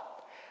stopped.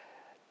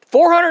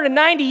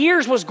 490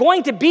 years was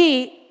going to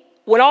be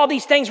when all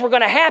these things were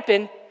going to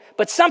happen,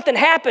 but something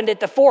happened at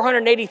the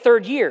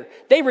 483rd year.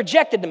 They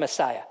rejected the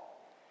Messiah.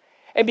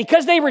 And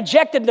because they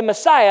rejected the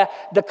Messiah,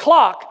 the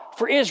clock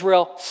for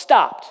Israel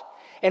stopped.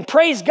 And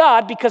praise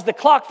God, because the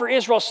clock for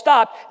Israel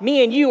stopped,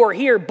 me and you are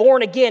here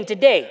born again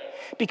today.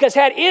 Because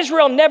had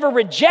Israel never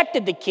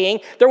rejected the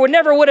king, there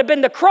never would have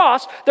been the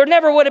cross, there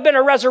never would have been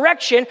a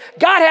resurrection.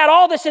 God had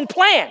all this in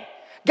plan.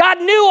 God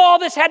knew all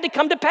this had to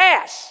come to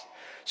pass.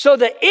 So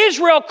the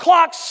Israel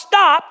clock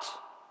stopped,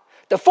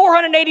 the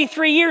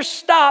 483 years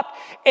stopped,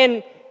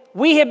 and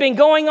we have been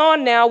going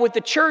on now with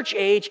the church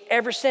age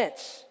ever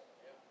since.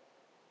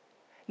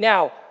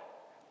 Now,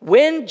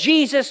 when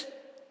Jesus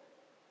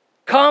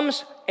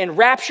comes and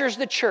raptures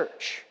the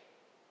church,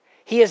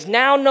 he is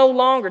now no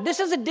longer, this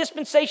is a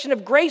dispensation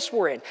of grace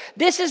we're in.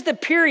 This is the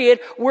period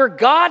where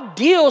God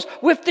deals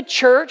with the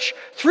church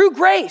through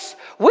grace.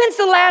 When's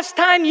the last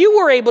time you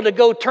were able to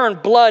go turn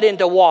blood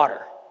into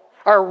water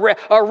or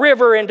a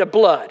river into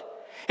blood?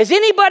 Have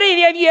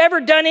you ever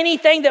done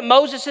anything that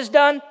Moses has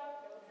done?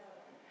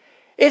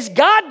 Is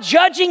God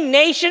judging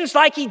nations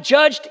like he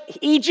judged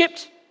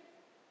Egypt?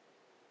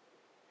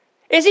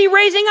 Is he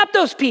raising up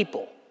those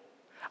people?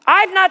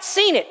 I've not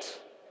seen it.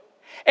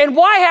 And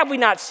why have we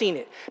not seen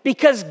it?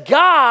 Because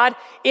God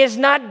is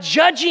not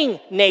judging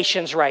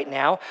nations right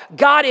now.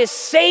 God is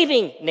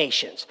saving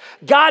nations.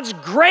 God's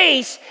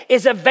grace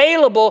is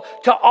available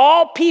to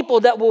all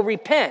people that will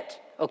repent.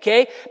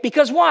 Okay?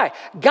 Because why?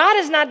 God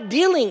is not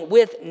dealing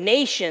with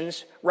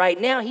nations right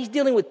now. He's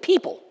dealing with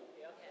people.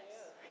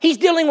 He's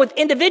dealing with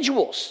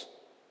individuals.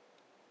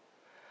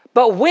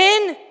 But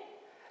when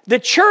the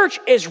church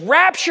is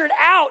raptured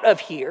out of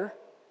here,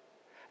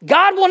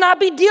 God will not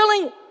be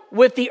dealing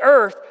with the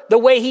earth the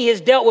way he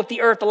has dealt with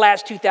the earth the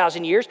last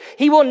 2,000 years.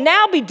 He will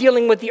now be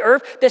dealing with the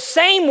earth the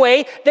same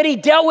way that he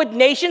dealt with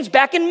nations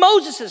back in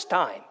Moses'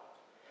 time.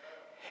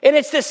 And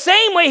it's the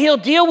same way he'll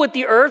deal with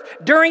the earth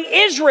during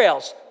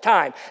Israel's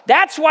time.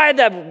 That's why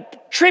the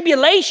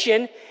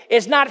tribulation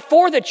is not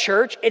for the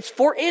church, it's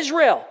for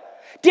Israel.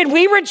 Did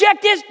we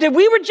reject this? Did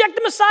we reject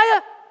the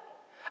Messiah?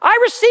 I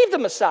received the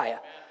Messiah.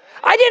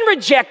 I didn't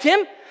reject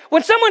him.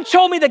 When someone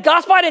told me the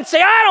gospel, I didn't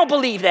say, I don't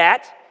believe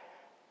that.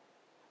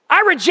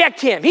 I reject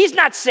him. He's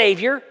not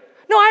Savior.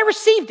 No, I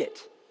received it.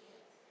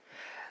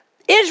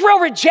 Israel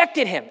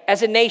rejected him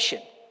as a nation.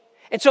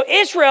 And so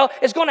Israel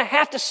is going to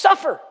have to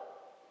suffer.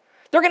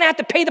 They're going to have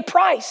to pay the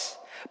price.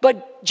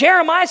 But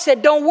Jeremiah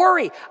said, don't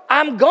worry,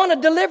 I'm going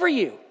to deliver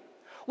you.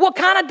 What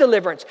kind of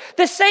deliverance?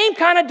 The same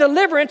kind of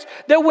deliverance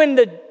that when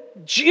the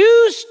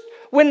Jews,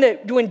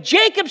 when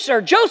Jacob's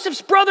or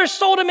Joseph's brothers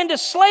sold him into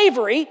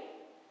slavery,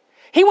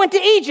 he went to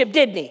Egypt,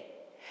 didn't he?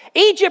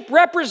 Egypt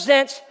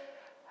represents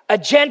a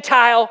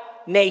Gentile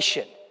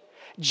nation.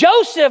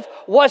 Joseph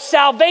was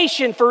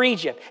salvation for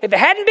Egypt. If it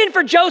hadn't been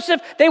for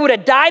Joseph, they would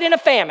have died in a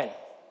famine.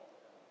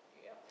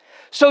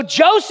 So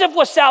Joseph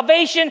was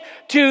salvation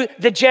to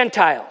the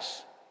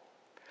Gentiles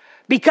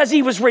because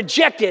he was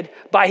rejected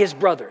by his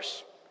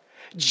brothers.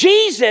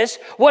 Jesus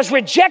was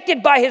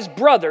rejected by his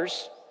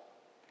brothers,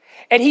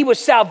 and he was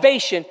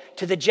salvation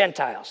to the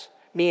Gentiles,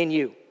 me and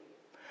you.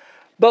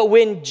 But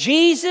when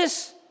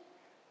Jesus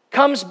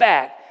comes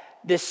back,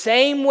 the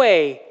same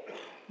way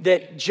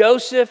that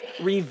Joseph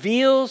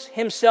reveals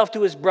himself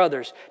to his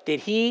brothers, did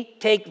he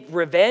take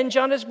revenge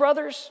on his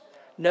brothers?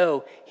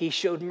 No, he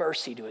showed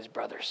mercy to his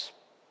brothers.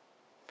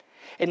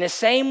 In the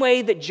same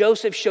way that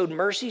Joseph showed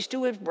mercies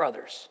to his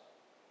brothers,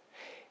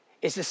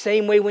 it's the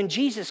same way when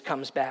Jesus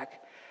comes back.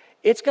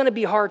 It's going to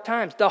be hard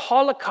times. The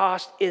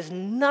Holocaust is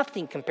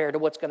nothing compared to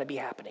what's going to be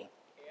happening.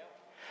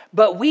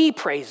 But we,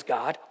 praise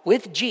God,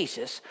 with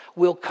Jesus,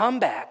 will come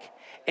back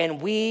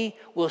and we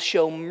will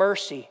show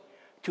mercy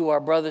to our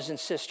brothers and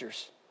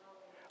sisters.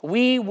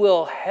 We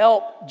will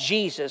help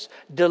Jesus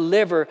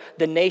deliver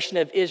the nation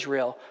of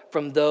Israel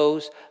from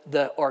those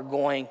that are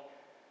going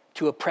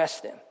to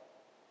oppress them.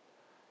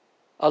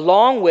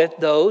 Along with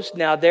those,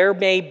 now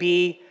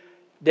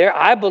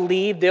I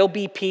believe there'll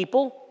be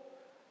people,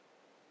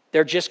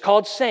 they're just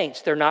called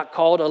saints. They're not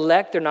called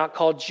elect, they're not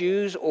called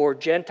Jews or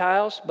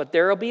Gentiles, but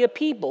there'll be a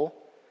people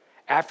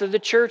after the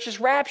church is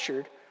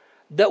raptured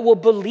that will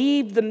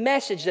believe the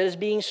message that is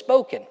being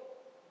spoken.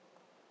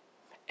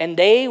 And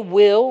they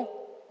will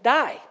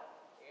die.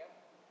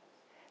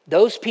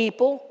 Those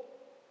people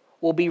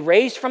will be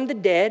raised from the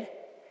dead,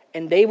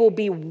 and they will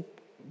be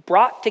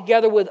brought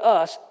together with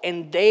us,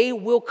 and they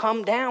will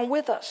come down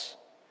with us.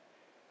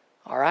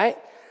 All right?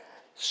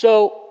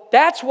 So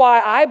that's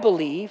why I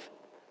believe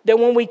that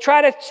when we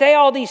try to say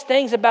all these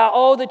things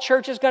about, the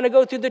church is going to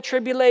go through the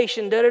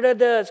tribulation,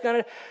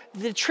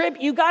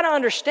 you got to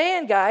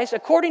understand, guys,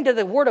 according to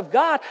the Word of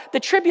God, the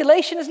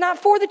tribulation is not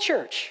for the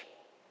church.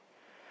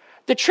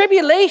 The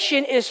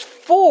tribulation is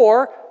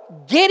for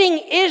getting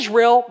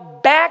Israel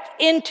back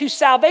into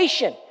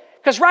salvation.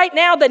 Because right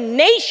now, the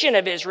nation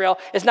of Israel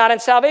is not in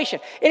salvation.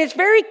 And it's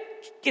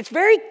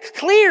very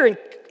clear,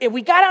 and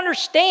we got to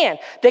understand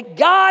that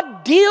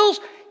God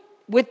deals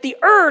with the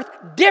earth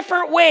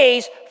different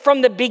ways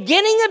from the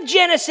beginning of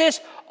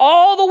Genesis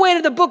all the way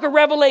to the book of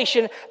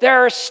Revelation.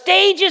 There are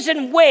stages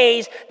and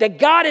ways that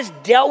God has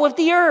dealt with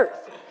the earth.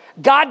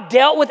 God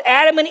dealt with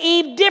Adam and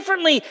Eve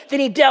differently than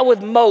he dealt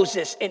with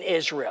Moses and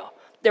Israel.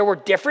 There were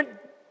different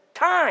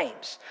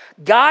times.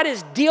 God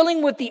is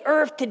dealing with the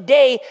earth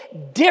today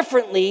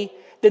differently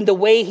than the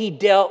way he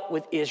dealt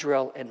with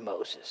Israel and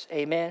Moses.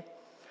 Amen?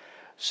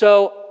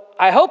 So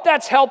I hope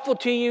that's helpful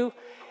to you.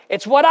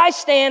 It's what I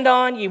stand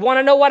on. You want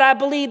to know what I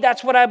believe?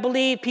 That's what I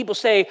believe. People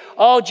say,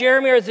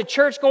 Jeremy, is the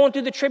church going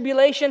through the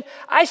tribulation?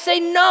 I say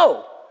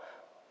no.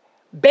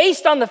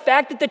 Based on the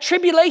fact that the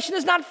tribulation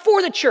is not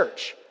for the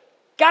church.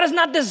 God has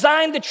not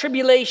designed the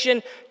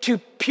tribulation to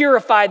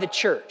purify the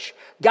church.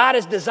 God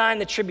has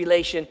designed the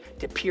tribulation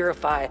to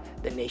purify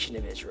the nation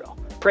of Israel.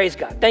 Praise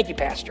God. Thank you,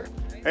 Pastor.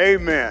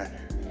 Amen.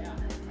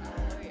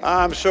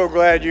 I'm so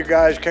glad you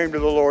guys came to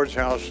the Lord's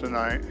house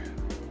tonight.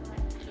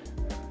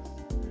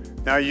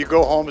 Now you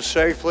go home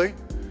safely.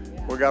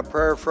 We got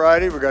prayer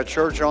Friday. We got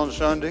church on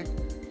Sunday.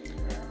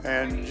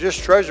 And just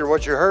treasure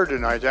what you heard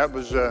tonight. That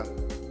was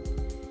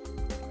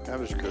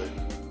good.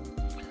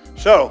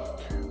 So,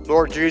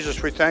 Lord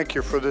Jesus, we thank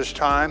you for this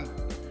time.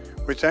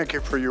 We thank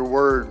you for your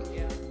word.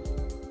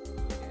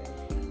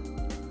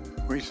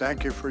 We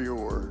thank you for your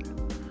word.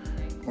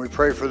 We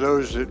pray for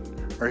those that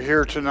are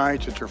here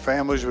tonight, that their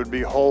families would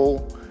be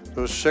whole,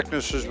 those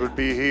sicknesses would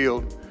be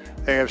healed,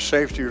 they have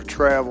safety of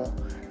travel,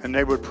 and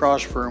they would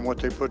prosper in what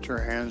they put their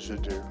hands to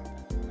do.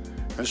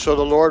 And so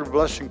the Lord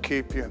bless and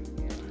keep you.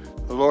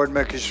 The Lord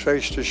make his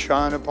face to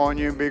shine upon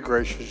you and be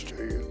gracious to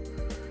you.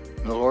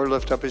 And the Lord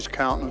lift up his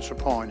countenance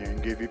upon you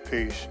and give you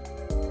peace.